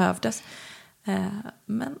inte behövdes.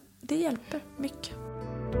 Men det hjälper mycket.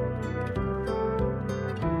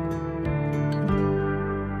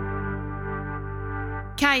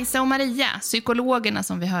 Kajsa och Maria, psykologerna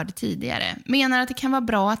som vi hörde tidigare, menar att det kan vara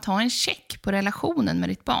bra att ta en check på relationen med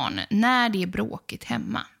ditt barn när det är bråkigt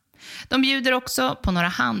hemma. De bjuder också på några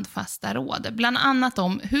handfasta råd, bland annat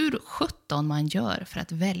om hur 17 man gör för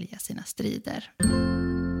att välja sina strider.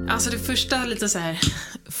 Alltså det första lite så här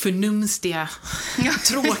förnumstiga,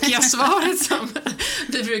 tråkiga svaret som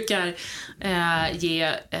vi brukar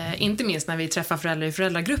ge, inte minst när vi träffar föräldrar i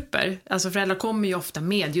föräldragrupper. Alltså föräldrar kommer ju ofta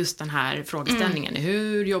med just den här frågeställningen.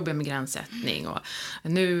 Hur jobbar jag med gränssättning? Och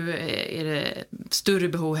nu är det större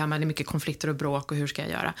behov hemma, det är mycket konflikter och bråk och hur ska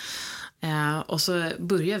jag göra? Och så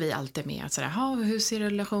börjar vi alltid med att säga, hur ser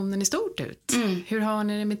relationen i stort ut? Hur har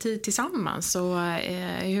ni det med tid tillsammans? Och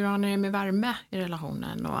hur har ni det med värme i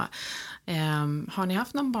relationen? Och har ni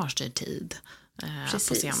haft någon barnstyrd tid på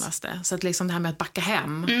senaste? Så att liksom det här med att backa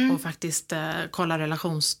hem och faktiskt kolla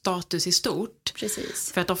relationsstatus i stort.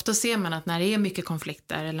 Precis. För att ofta ser man att när det är mycket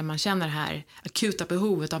konflikter eller man känner det här akuta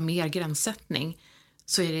behovet av mer gränssättning,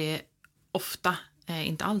 så är det ofta,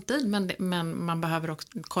 inte alltid, men man behöver också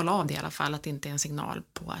kolla av det i alla fall, att det inte är en signal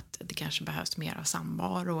på att det kanske behövs mer av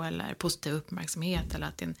samvaro eller positiv uppmärksamhet, eller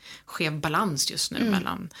att det är en skev balans just nu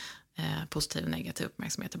mellan positiv och negativ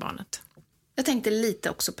uppmärksamhet till barnet. Jag tänkte lite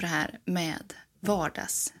också på det här med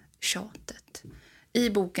vardagstjatet. I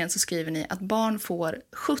boken så skriver ni att barn får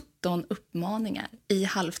 17 uppmaningar i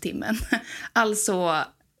halvtimmen. Alltså,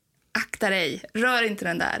 akta dig, rör inte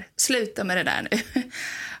den där, sluta med det där nu.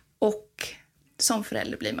 Och som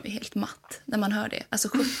förälder blir man ju helt matt när man hör det. Alltså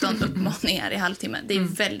 17 uppmaningar i halvtimmen, det är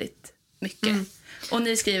väldigt mycket. Och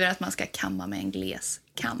ni skriver att man ska kamma med en gles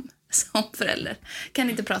kam som förälder. Kan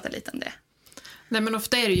ni inte prata lite om det? Nej, men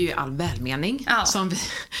ofta är det ju all välmening som vi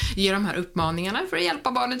ger de här uppmaningarna för att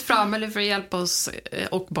hjälpa barnet fram eller för att hjälpa oss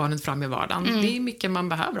och barnet fram i vardagen. Det är mycket man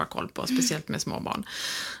behöver ha koll på, speciellt med små barn.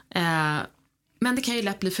 Men det kan ju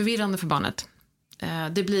lätt bli förvirrande för barnet.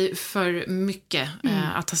 Det blir för mycket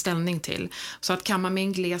att ta ställning till. Så att kamma med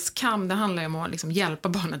en gles kam, det handlar ju om att liksom hjälpa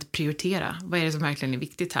barnet att prioritera. Vad är det som verkligen är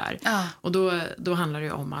viktigt här? Och då handlar det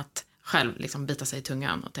ju om att själv liksom bita sig i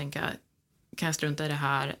tungan och tänka, kan jag strunta i det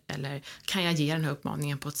här? Eller kan jag ge den här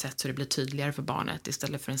uppmaningen på ett sätt så det blir tydligare för barnet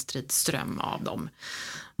istället för en stridström av dem?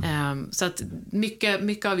 Så att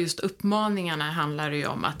mycket av just uppmaningarna handlar ju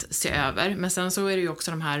om att se över. Men sen så är det ju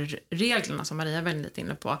också de här reglerna som Maria var lite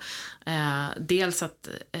inne på. Dels att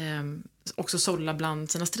också sålla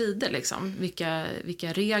bland sina strider. Liksom.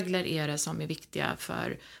 Vilka regler är det som är viktiga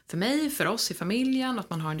för mig, för oss i familjen? Att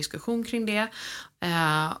man har en diskussion kring det.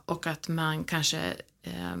 Och att man kanske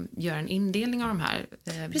gör en indelning av de här.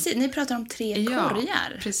 Precis, ni pratar om 3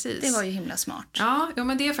 korgar. Precis. Det var ju himla smart. Ja,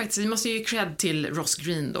 men det är faktiskt, vi måste ju cred till Ross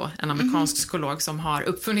Greene då, en amerikansk psykolog som har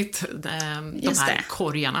uppfunnit de här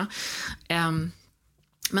korgarna.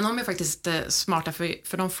 Men de är faktiskt smarta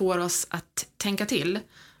för de får oss att tänka till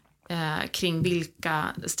kring vilka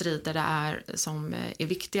strider det är som är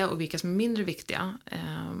viktiga och vilka som är mindre viktiga.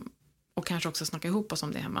 Och kanske också snacka ihop oss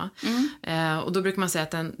om det hemma. Och då brukar man säga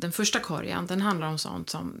att den första korgen, den handlar om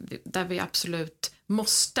sånt där vi absolut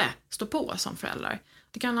måste stå på som föräldrar.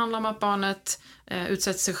 Det kan handla om att barnet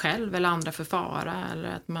utsätter sig själv eller andra för fara, eller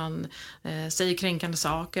att man säger kränkande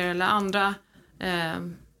saker eller andra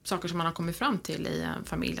saker som man har kommit fram till i en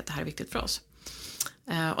familj, att det här är viktigt för oss.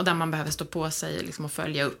 Och där man behöver stå på sig liksom, och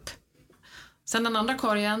följa upp. Sen den andra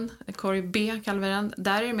korgen, korg B kallar vi den,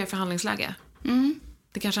 där är det mer förhandlingsläge.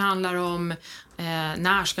 Det kanske handlar om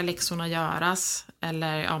när ska läxorna göras,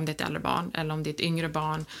 eller om det är ett äldre barn, eller om det är ett yngre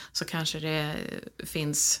barn, så kanske det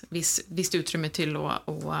finns visst utrymme till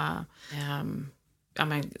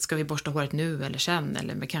men ska vi borsta håret nu eller sen,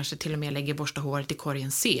 eller kanske till och med lägger borsta håret i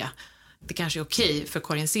korgen C. Det kanske är okej, för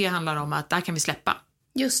korgen C handlar om att där kan vi släppa.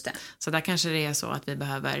 Just det. Så där kanske det är så att vi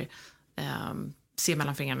behöver se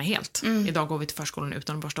mellan fingrarna helt. Idag går vi till förskolan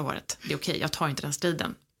utan att borsta håret. Det är okej, jag tar inte den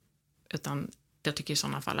striden. Utan jag tycker i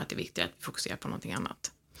sådana fall att det är viktigt att vi fokuserar på någonting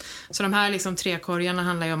annat. Så de här liksom 3 korgarna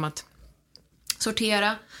handlar ju om att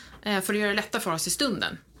sortera för att göra det lättare för oss i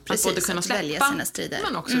stunden. Precis, att både kunna släppa välja sina strider.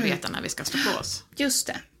 Men också veta när vi ska stå på oss. Just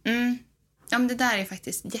det. Ja, men det där är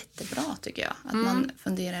faktiskt jättebra tycker jag. Att man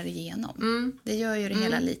funderar igenom. Det gör ju det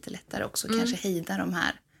hela lite lättare också. Kanske hejda de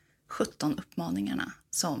här 17 uppmaningarna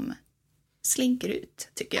som slinker ut,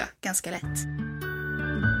 tycker jag, ganska lätt.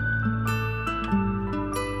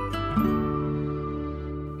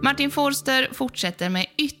 Martin Forster fortsätter med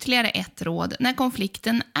ytterligare ett råd när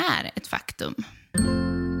konflikten är ett faktum.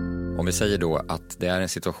 Om vi säger då att det är en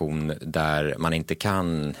situation där man inte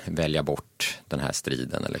kan välja bort den här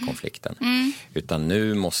striden eller konflikten. Utan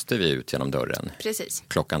nu måste vi ut genom dörren. Precis.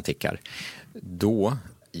 Klockan tickar. Då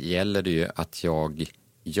gäller det ju att jag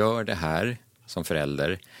gör det här som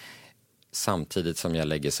förälder samtidigt som jag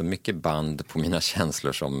lägger så mycket band på mina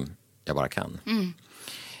känslor som jag bara kan.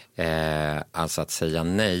 Alltså att säga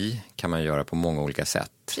nej kan man göra på många olika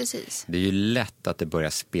sätt. Precis. Det är ju lätt att det börjar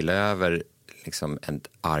spilla över liksom ett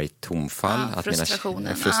argt tonfall. Att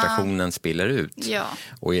frustrationen spiller ut. Ja.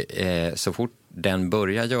 Och så fort den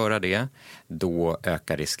börjar göra det, då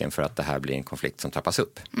ökar risken för att det här blir en konflikt som trappas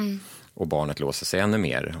upp. Och barnet låser sig ännu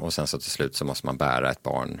mer. Och sen så till slut så måste man bära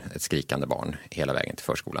ett skrikande barn hela vägen till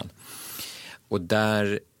förskolan. Och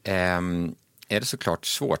där är det såklart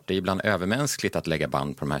svårt. Det är ibland övermänskligt att lägga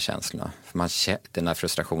band på de här känslorna. För den här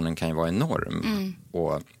frustrationen kan ju vara enorm.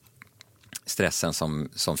 Och stressen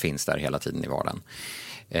som finns där hela tiden i vardagen.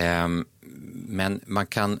 Men man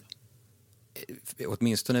kan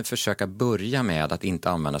åtminstone försöka börja med att inte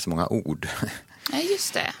använda så många ord. Ja,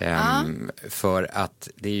 just det. För att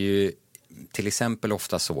det är ju till exempel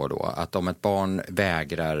ofta så då att om ett barn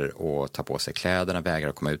vägrar att ta på sig kläderna, vägrar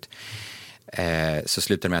att komma ut, så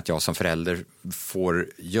slutar det med att jag som förälder får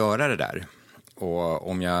göra det där. Och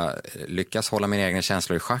om jag lyckas hålla mina egna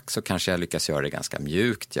känslor i schack så kanske jag lyckas göra det ganska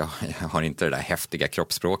mjukt. Jag har inte det där häftiga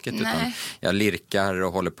kroppsspråket. Nej. Utan jag lirkar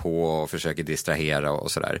och håller på och försöker distrahera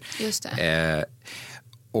och sådär. Just det.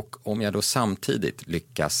 Och om jag då samtidigt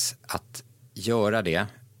lyckas att göra det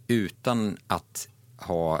utan att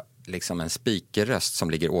ha liksom en spikerröst som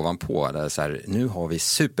ligger ovanpå där så här, nu har vi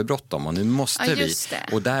superbråttom och nu måste vi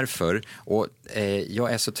och därför och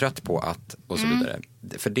jag är så trött på att och så vidare.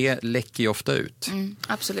 För det läcker ju ofta ut.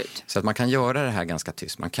 Absolut. Så att man kan göra det här ganska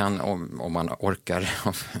tyst. Man kan, om man orkar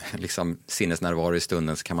liksom sinnesnärvaro i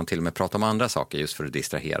stunden, så kan man till och med prata om andra saker just för att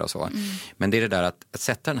distrahera och så. Men det är det där att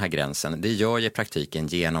sätta den här gränsen, det gör jag i praktiken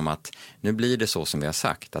genom att nu blir det så som vi har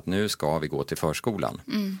sagt, att nu ska vi gå till förskolan.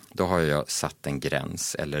 Då har jag satt en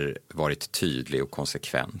gräns eller varit tydlig och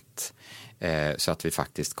konsekvent. Så att vi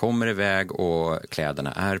faktiskt kommer iväg och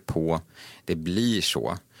kläderna är på. Det blir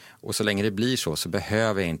så. Och så länge det blir så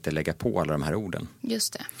behöver jag inte lägga på alla de här orden.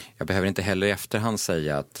 Just det. Jag behöver inte heller i efterhand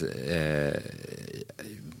säga att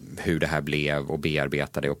hur det här blev och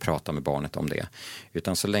bearbeta det och prata med barnet om det.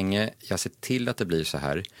 Utan så länge jag ser till att det blir så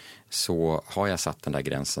här, så har jag satt den där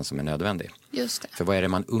gränsen som är nödvändig. Just det. För vad är det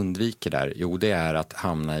man undviker där? Jo, det är att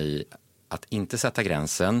hamna i att inte sätta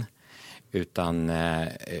gränsen, utan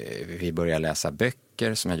vi börjar läsa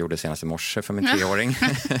böcker som jag gjorde senast i morse för min 3-åring.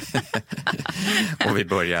 Och vi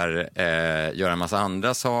börjar göra en massa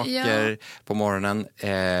andra saker på morgonen.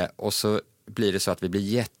 Och så blir det så att vi blir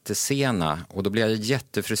jättesena och då blir jag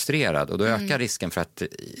jättefrustrerad. Och då ökar risken för att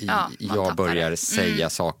jag börjar säga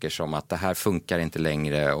saker som att det här funkar inte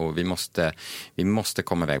längre och vi måste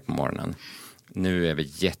komma iväg på morgonen. Nu är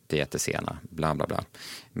vi jättesena, bla bla bla.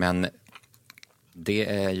 Men det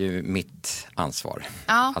är ju mitt ansvar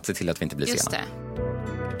att se till att vi inte blir sena. Det.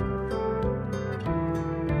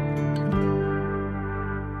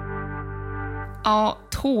 Ja,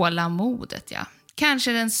 tålamodet, ja.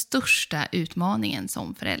 Kanske den största utmaningen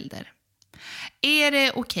som förälder. Är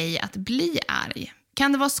det okej att bli arg?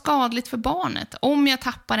 Kan det vara skadligt för barnet om jag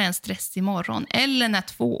tappar en stress imorgon eller när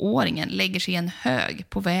 2-åringen lägger sig i en hög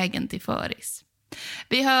på vägen till föris?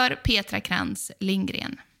 Vi hör Petra Krantz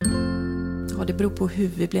Lindgren. Ja, det beror på hur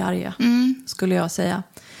vi blir arga, skulle jag säga.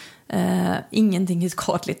 Ingenting är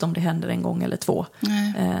skadligt om det händer en gång eller 2.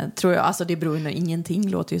 Tror jag. Alltså det beror ju, ingenting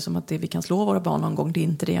låter ju som att vi kan slå våra barn någon gång. Det är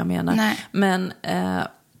inte det jag menar. Nej. Men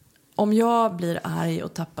om jag blir arg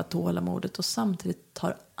och tappar tålamodet och samtidigt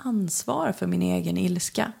tar ansvar för min egen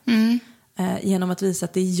ilska. Genom att visa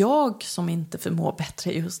att det är jag som inte förmår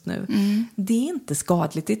bättre just nu. Det är inte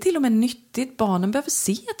skadligt. Det är till och med nyttigt. Barnen behöver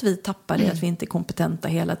se att vi tappar det. Att vi inte är kompetenta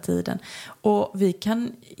hela tiden. Och vi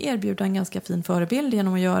kan erbjuda en ganska fin förebild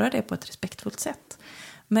genom att göra det på ett respektfullt sätt.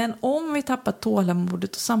 Men om vi tappar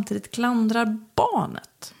tålamodet och samtidigt klandrar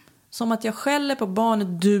barnet. Som att jag skäller på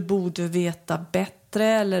barnet. Du borde veta bättre.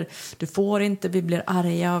 Eller du får inte. Vi blir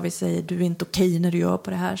arga och vi säger du är inte okej när du gör på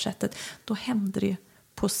det här sättet. Då händer det ju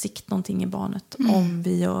på sikt någonting i barnet om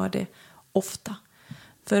vi gör det ofta.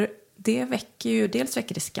 För det väcker ju, dels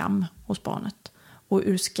väcker det skam hos barnet. Och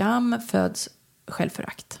ur skam föds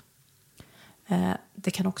självförakt.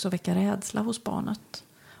 Det kan också väcka rädsla hos barnet.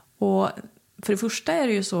 Och för det första är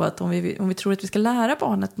det ju så att om vi tror att vi ska lära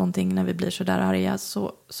barnet någonting när vi blir så där arga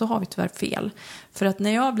så har vi tyvärr fel. För att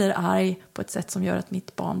när jag blir arg på ett sätt som gör att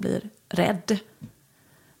mitt barn blir rädd,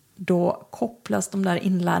 då kopplas de där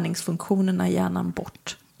inlärningsfunktionerna i hjärnan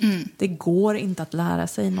bort. Det går inte att lära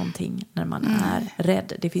sig någonting när man är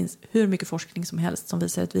rädd. Det finns hur mycket forskning som helst som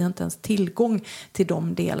visar att vi inte ens tillgång till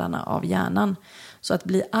de delarna av hjärnan. Så att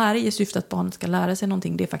bli arg i syfte att barnet ska lära sig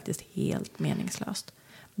någonting, det är faktiskt helt meningslöst.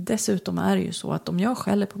 Dessutom är det ju så att om jag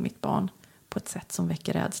skäller på mitt barn på ett sätt som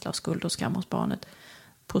väcker rädsla och skuld och skam hos barnet,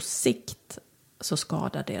 på sikt så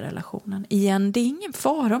skadar det relationen. Igen, det är ingen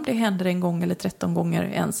fara om det händer en gång eller 13 gånger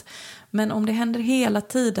ens. Men om det händer hela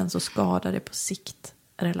tiden så skadar det på sikt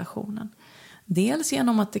relationen. Dels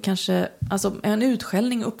genom att det kanske, alltså en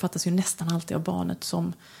utskällning uppfattas ju nästan alltid av barnet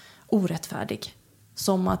som orättfärdig.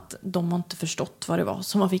 Som att de har inte förstått vad det var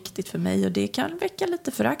som var viktigt för mig. Och det kan väcka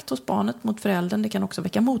lite förakt hos barnet mot föräldern. Det kan också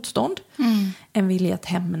väcka motstånd. En vilja att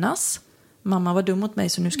hämnas. Mamma var dum mot mig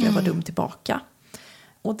så nu ska jag vara dum tillbaka.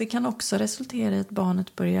 Och det kan också resultera i att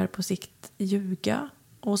barnet börjar på sikt ljuga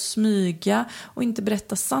och smyga och inte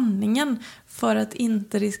berätta sanningen för att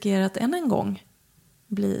inte riskera att än en gång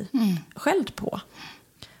bli skälld på.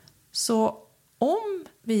 Så om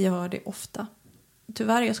vi gör det ofta,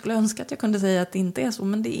 tyvärr jag skulle önska att jag kunde säga att det inte är så,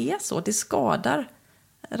 men det är så, det skadar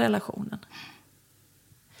relationen.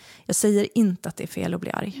 Jag säger inte att det är fel att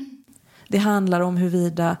bli arg. Det handlar om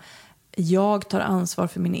huruvida jag tar ansvar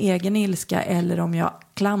för min egen ilska eller om jag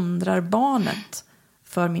klandrar barnet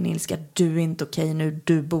för min ilska. Du är inte okej nu,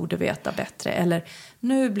 du borde veta bättre. Eller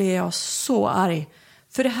nu blir jag så arg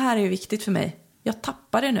för det här är viktigt för mig. Jag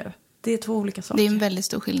tappar det nu. Det är 2 olika saker. Det är en väldigt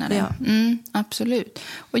stor skillnad. Ja. Absolut.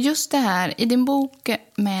 Och just det här, i din bok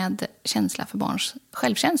med känsla för barns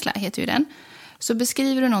självkänsla heter ju den, så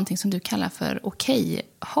beskriver du någonting som du kallar för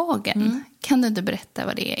okej-hagen. Kan du inte berätta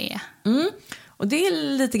vad det är? Och det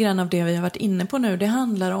är lite grann av det vi har varit inne på nu. Det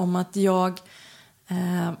handlar om att jag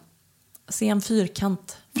se en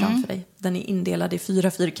fyrkant framför dig. Den är indelad i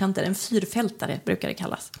 4 fyrkanter. En fyrfältare brukar det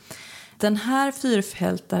kallas. Den här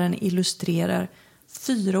fyrfältaren illustrerar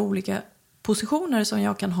 4 olika positioner som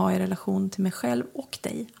jag kan ha i relation till mig själv och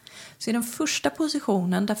dig. Så i den första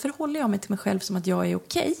positionen, där förhåller jag mig till mig själv som att jag är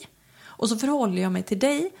okej. Och så förhåller jag mig till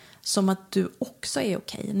dig som att du också är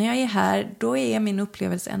okej. När jag är här, då är min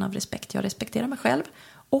upplevelse en av respekt. Jag respekterar mig själv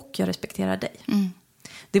och jag respekterar dig.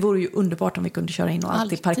 Det vore ju underbart om vi kunde köra in och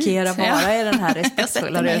alltid parkera bara i den här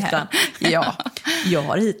respektfulla rutan. Ja, jag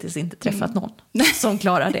har hittills inte träffat någon som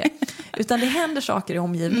klarar det. Utan det händer saker i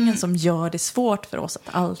omgivningen som gör det svårt för oss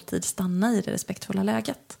att alltid stanna i det respektfulla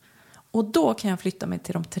läget. Och då kan jag flytta mig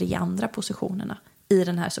till de 3 andra positionerna i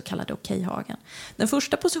den här så kallade okejhagen. Den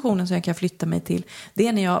första positionen som jag kan flytta mig till, det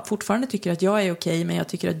är när jag fortfarande tycker att jag är okej, men jag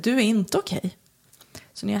tycker att du är inte okej.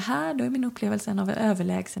 Så när jag är här, då är min upplevelse en av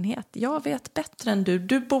överlägsenhet. Jag vet bättre än du.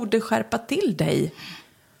 Du borde skärpa till dig.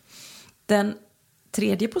 Den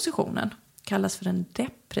 3:e positionen kallas för den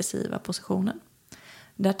depressiva positionen.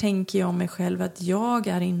 Där tänker jag mig själv att jag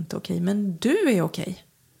är inte okej, men du är okej.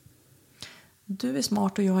 Du är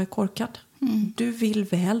smart och jag är korkad. Du vill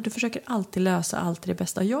väl, du försöker alltid lösa allt till det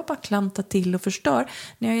bästa. Jag bara klantar till och förstör.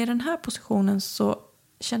 När jag är i den här positionen så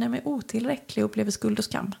känner jag mig otillräcklig och upplever skuld och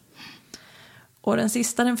skam. Och den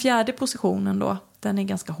 4:e positionen då, den är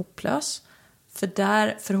ganska hopplös. För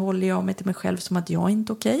där förhåller jag mig till mig själv som att jag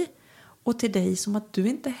inte är okej. Och till dig som att du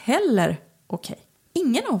inte heller är okej.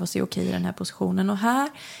 Ingen av oss är okej i den här positionen. Och här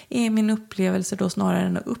är min upplevelse då snarare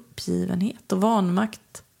en uppgivenhet och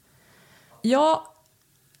vanmakt. Jag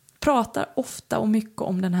pratar ofta och mycket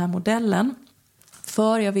om den här modellen.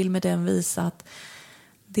 För jag vill med den visa att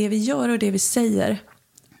det vi gör och det vi säger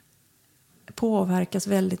påverkas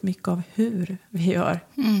väldigt mycket av hur vi gör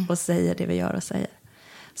och säger det vi gör och säger.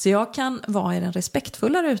 Så jag kan vara i den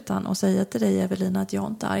respektfulla rutan och säga till dig, Evelina, att jag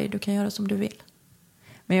inte är arg, du kan göra som du vill.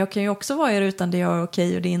 Men jag kan ju också vara i rutan där jag är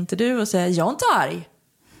okej och det är inte du och säga, jag är inte arg,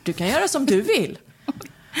 du kan göra som du vill.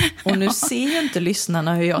 Och nu ser ju inte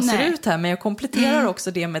lyssnarna hur jag ser ut här, men jag kompletterar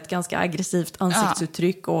också det med ett ganska aggressivt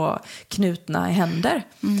ansiktsuttryck och knutna händer.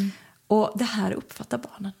 Och det här uppfattar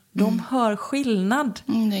barnen. De hör skillnad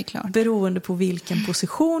det är klart. Beroende på vilken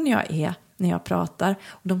position jag är när jag pratar.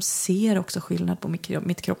 Och de ser också skillnad på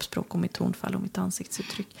mitt kroppsspråk och mitt tonfall och mitt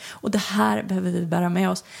ansiktsuttryck. Och det här behöver vi bära med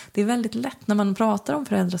oss. Det är väldigt lätt när man pratar om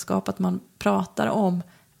föräldraskap att man pratar om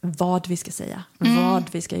vad vi ska säga, vad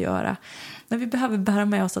vi ska göra. Men vi behöver bära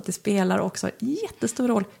med oss att det spelar också jättestor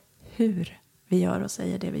roll hur vi gör och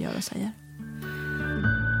säger det vi gör och säger.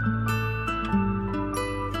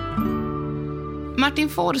 Martin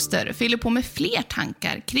Forster fyller på med fler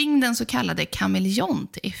tankar kring den så kallade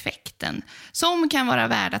kameleonteffekten som kan vara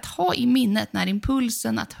värd att ha i minnet när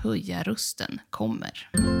impulsen att höja rösten kommer.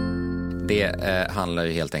 Det handlar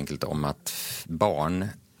ju helt enkelt om att barn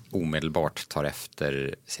omedelbart tar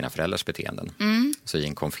efter sina föräldrars beteenden. Så i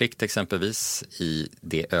en konflikt exempelvis, i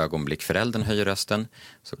det ögonblick föräldern höjer rösten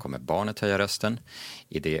så kommer barnet höja rösten.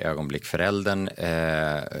 I det ögonblick föräldern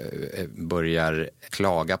börjar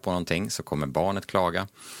klaga på någonting så kommer barnet klaga.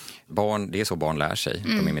 Det är så barn lär sig,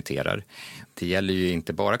 de imiterar. Det gäller ju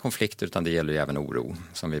inte bara konflikter utan det gäller ju även oro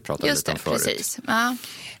som vi pratade lite om förut. Precis. Ja.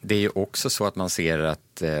 Det är ju också så att man ser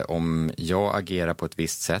att om jag agerar på ett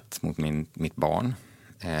visst sätt mot mitt barn,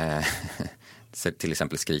 till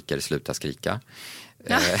exempel skriker, sluta skrika.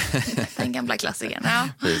 Den gamla klassikern. Ja.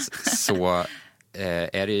 Så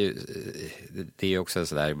är det ju, det är också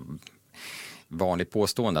sådär vanligt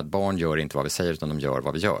påstående att barn gör inte vad vi säger utan de gör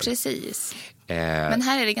vad vi gör. Precis. Men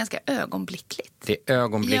här är det ganska ögonblickligt. Det är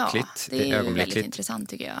ögonblickligt. Ja, det är väldigt intressant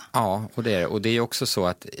tycker jag. Ja, och det är det. Och det är också så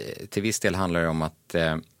att till viss del handlar det om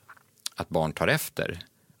att barn tar efter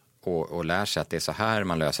och lär sig att det är så här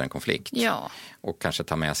man löser en konflikt. Ja. Och kanske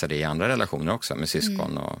tar med sig det i andra relationer också med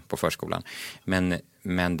syskon och på förskolan.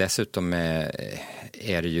 Men dessutom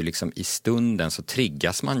är det ju liksom i stunden så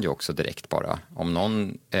triggas man ju också direkt bara. Om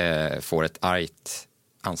någon får ett argt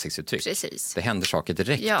ansiktsuttryck. Precis. Det händer saker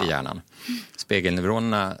direkt i hjärnan.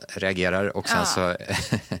 Spegelneuronerna reagerar och sen så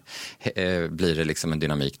blir det liksom en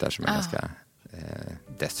dynamik där som är ganska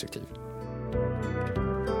destruktiv.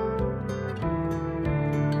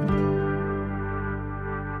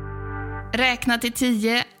 Räkna till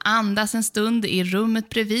 10, andas en stund i rummet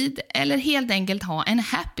bredvid eller helt enkelt ha en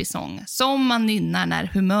happy song som man nynnar när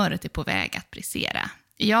humöret är på väg att brisera.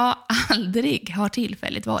 Ja, aldrig har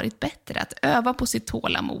tillfället varit bättre att öva på sitt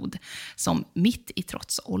tålamod som mitt i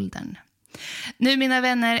trotsåldern. Nu mina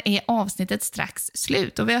vänner är avsnittet strax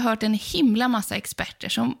slut och vi har hört en himla massa experter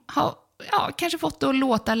som har kanske fått det att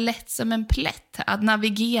låta lätt som en plätt att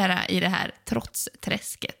navigera i det här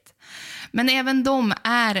trotsträsket. Men även de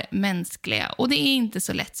är mänskliga och det är inte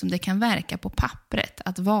så lätt som det kan verka på pappret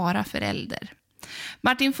att vara förälder.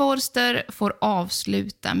 Martin Forster får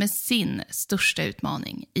avsluta med sin största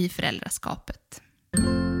utmaning i föräldraskapet.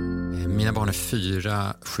 Mina barn är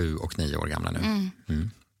 4, 7 och 9 år gamla nu.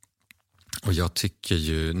 Och jag tycker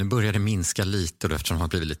ju, nu börjar det minska lite då eftersom de har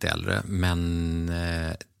blivit lite äldre, men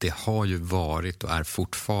det har ju varit och är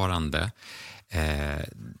fortfarande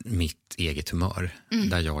mitt eget humör.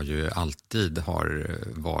 Där jag ju alltid har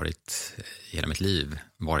varit, hela mitt liv,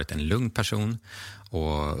 varit en lugn person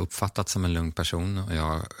och uppfattat som en lugn person. Och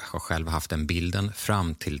jag har själv haft den bilden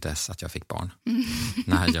fram till dess att jag fick barn.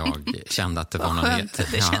 När jag kände att det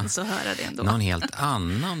var känns att höra det ändå. någon helt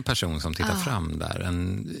annan person som tittar fram där.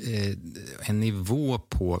 En nivå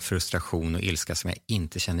på frustration och ilska som jag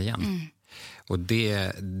inte känner igen. Och det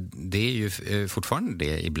är ju fortfarande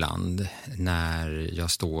det ibland när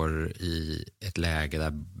jag står i ett läge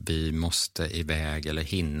där vi måste iväg eller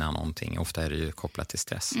hinna någonting. Ofta är det ju kopplat till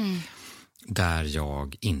stress. Där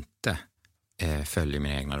jag inte följer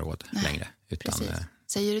mina egna råd längre. Utan,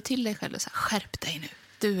 säger du till dig själv så här, skärp dig nu.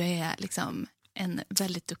 Du är liksom en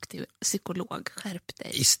väldigt duktig psykolog, skärp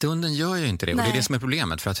dig. I stunden gör jag inte det. Och det är det som är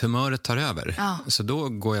problemet, för att humöret tar över. Ja. Så då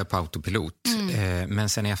går jag på autopilot. Men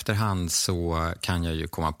sen i efterhand så kan jag ju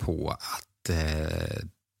komma på att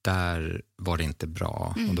där var det inte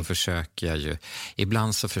bra. Och då försöker jag ju,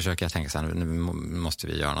 ibland så försöker jag tänka så här, nu måste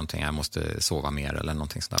vi göra någonting, jag måste sova mer eller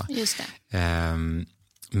någonting sådär. Just det.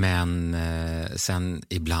 Men sen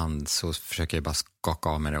ibland så försöker jag bara skaka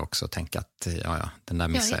av med det också och tänka att den där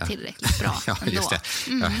missar jag. Jag är tillräckligt bra. Ja, just det.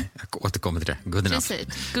 Jag återkommer till det. Good enough.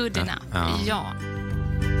 Precis, good enough. Ja.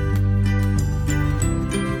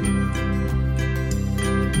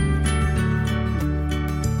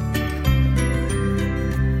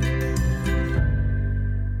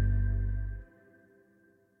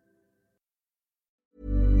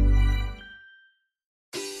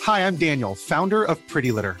 Hi, I'm Daniel, founder of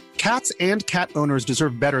Pretty Litter. Cats and cat owners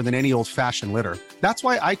deserve better than any old-fashioned litter. That's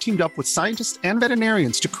why I teamed up with scientists and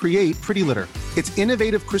veterinarians to create Pretty Litter. Its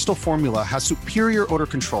innovative crystal formula has superior odor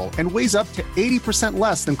control and weighs up to 80%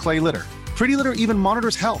 less than clay litter. Pretty Litter even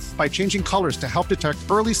monitors health by changing colors to help detect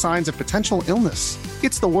early signs of potential illness.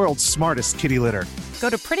 It's the world's smartest kitty litter. Go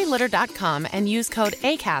to prettylitter.com and use code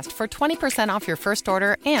ACAST for 20% off your first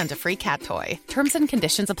order and a free cat toy. Terms and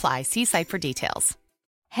conditions apply. See site for details.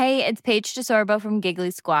 Hey, it's Paige DeSorbo from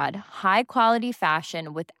Giggly Squad. High quality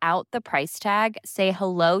fashion without the price tag. Say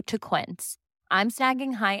hello to Quince. I'm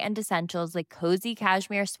snagging high-end essentials like cozy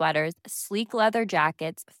cashmere sweaters, sleek leather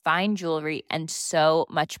jackets, fine jewelry, and so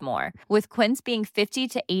much more. With Quince being 50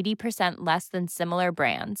 to 80% less than similar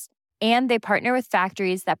brands. And they partner with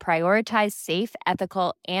factories that prioritize safe,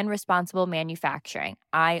 ethical, and responsible manufacturing.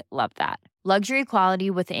 I love that. Luxury quality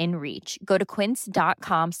within reach. Go to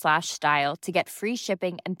quince.com/style to get free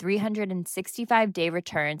shipping and 365-day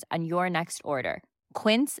returns on your next order.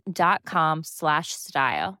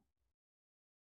 Quince.com/style.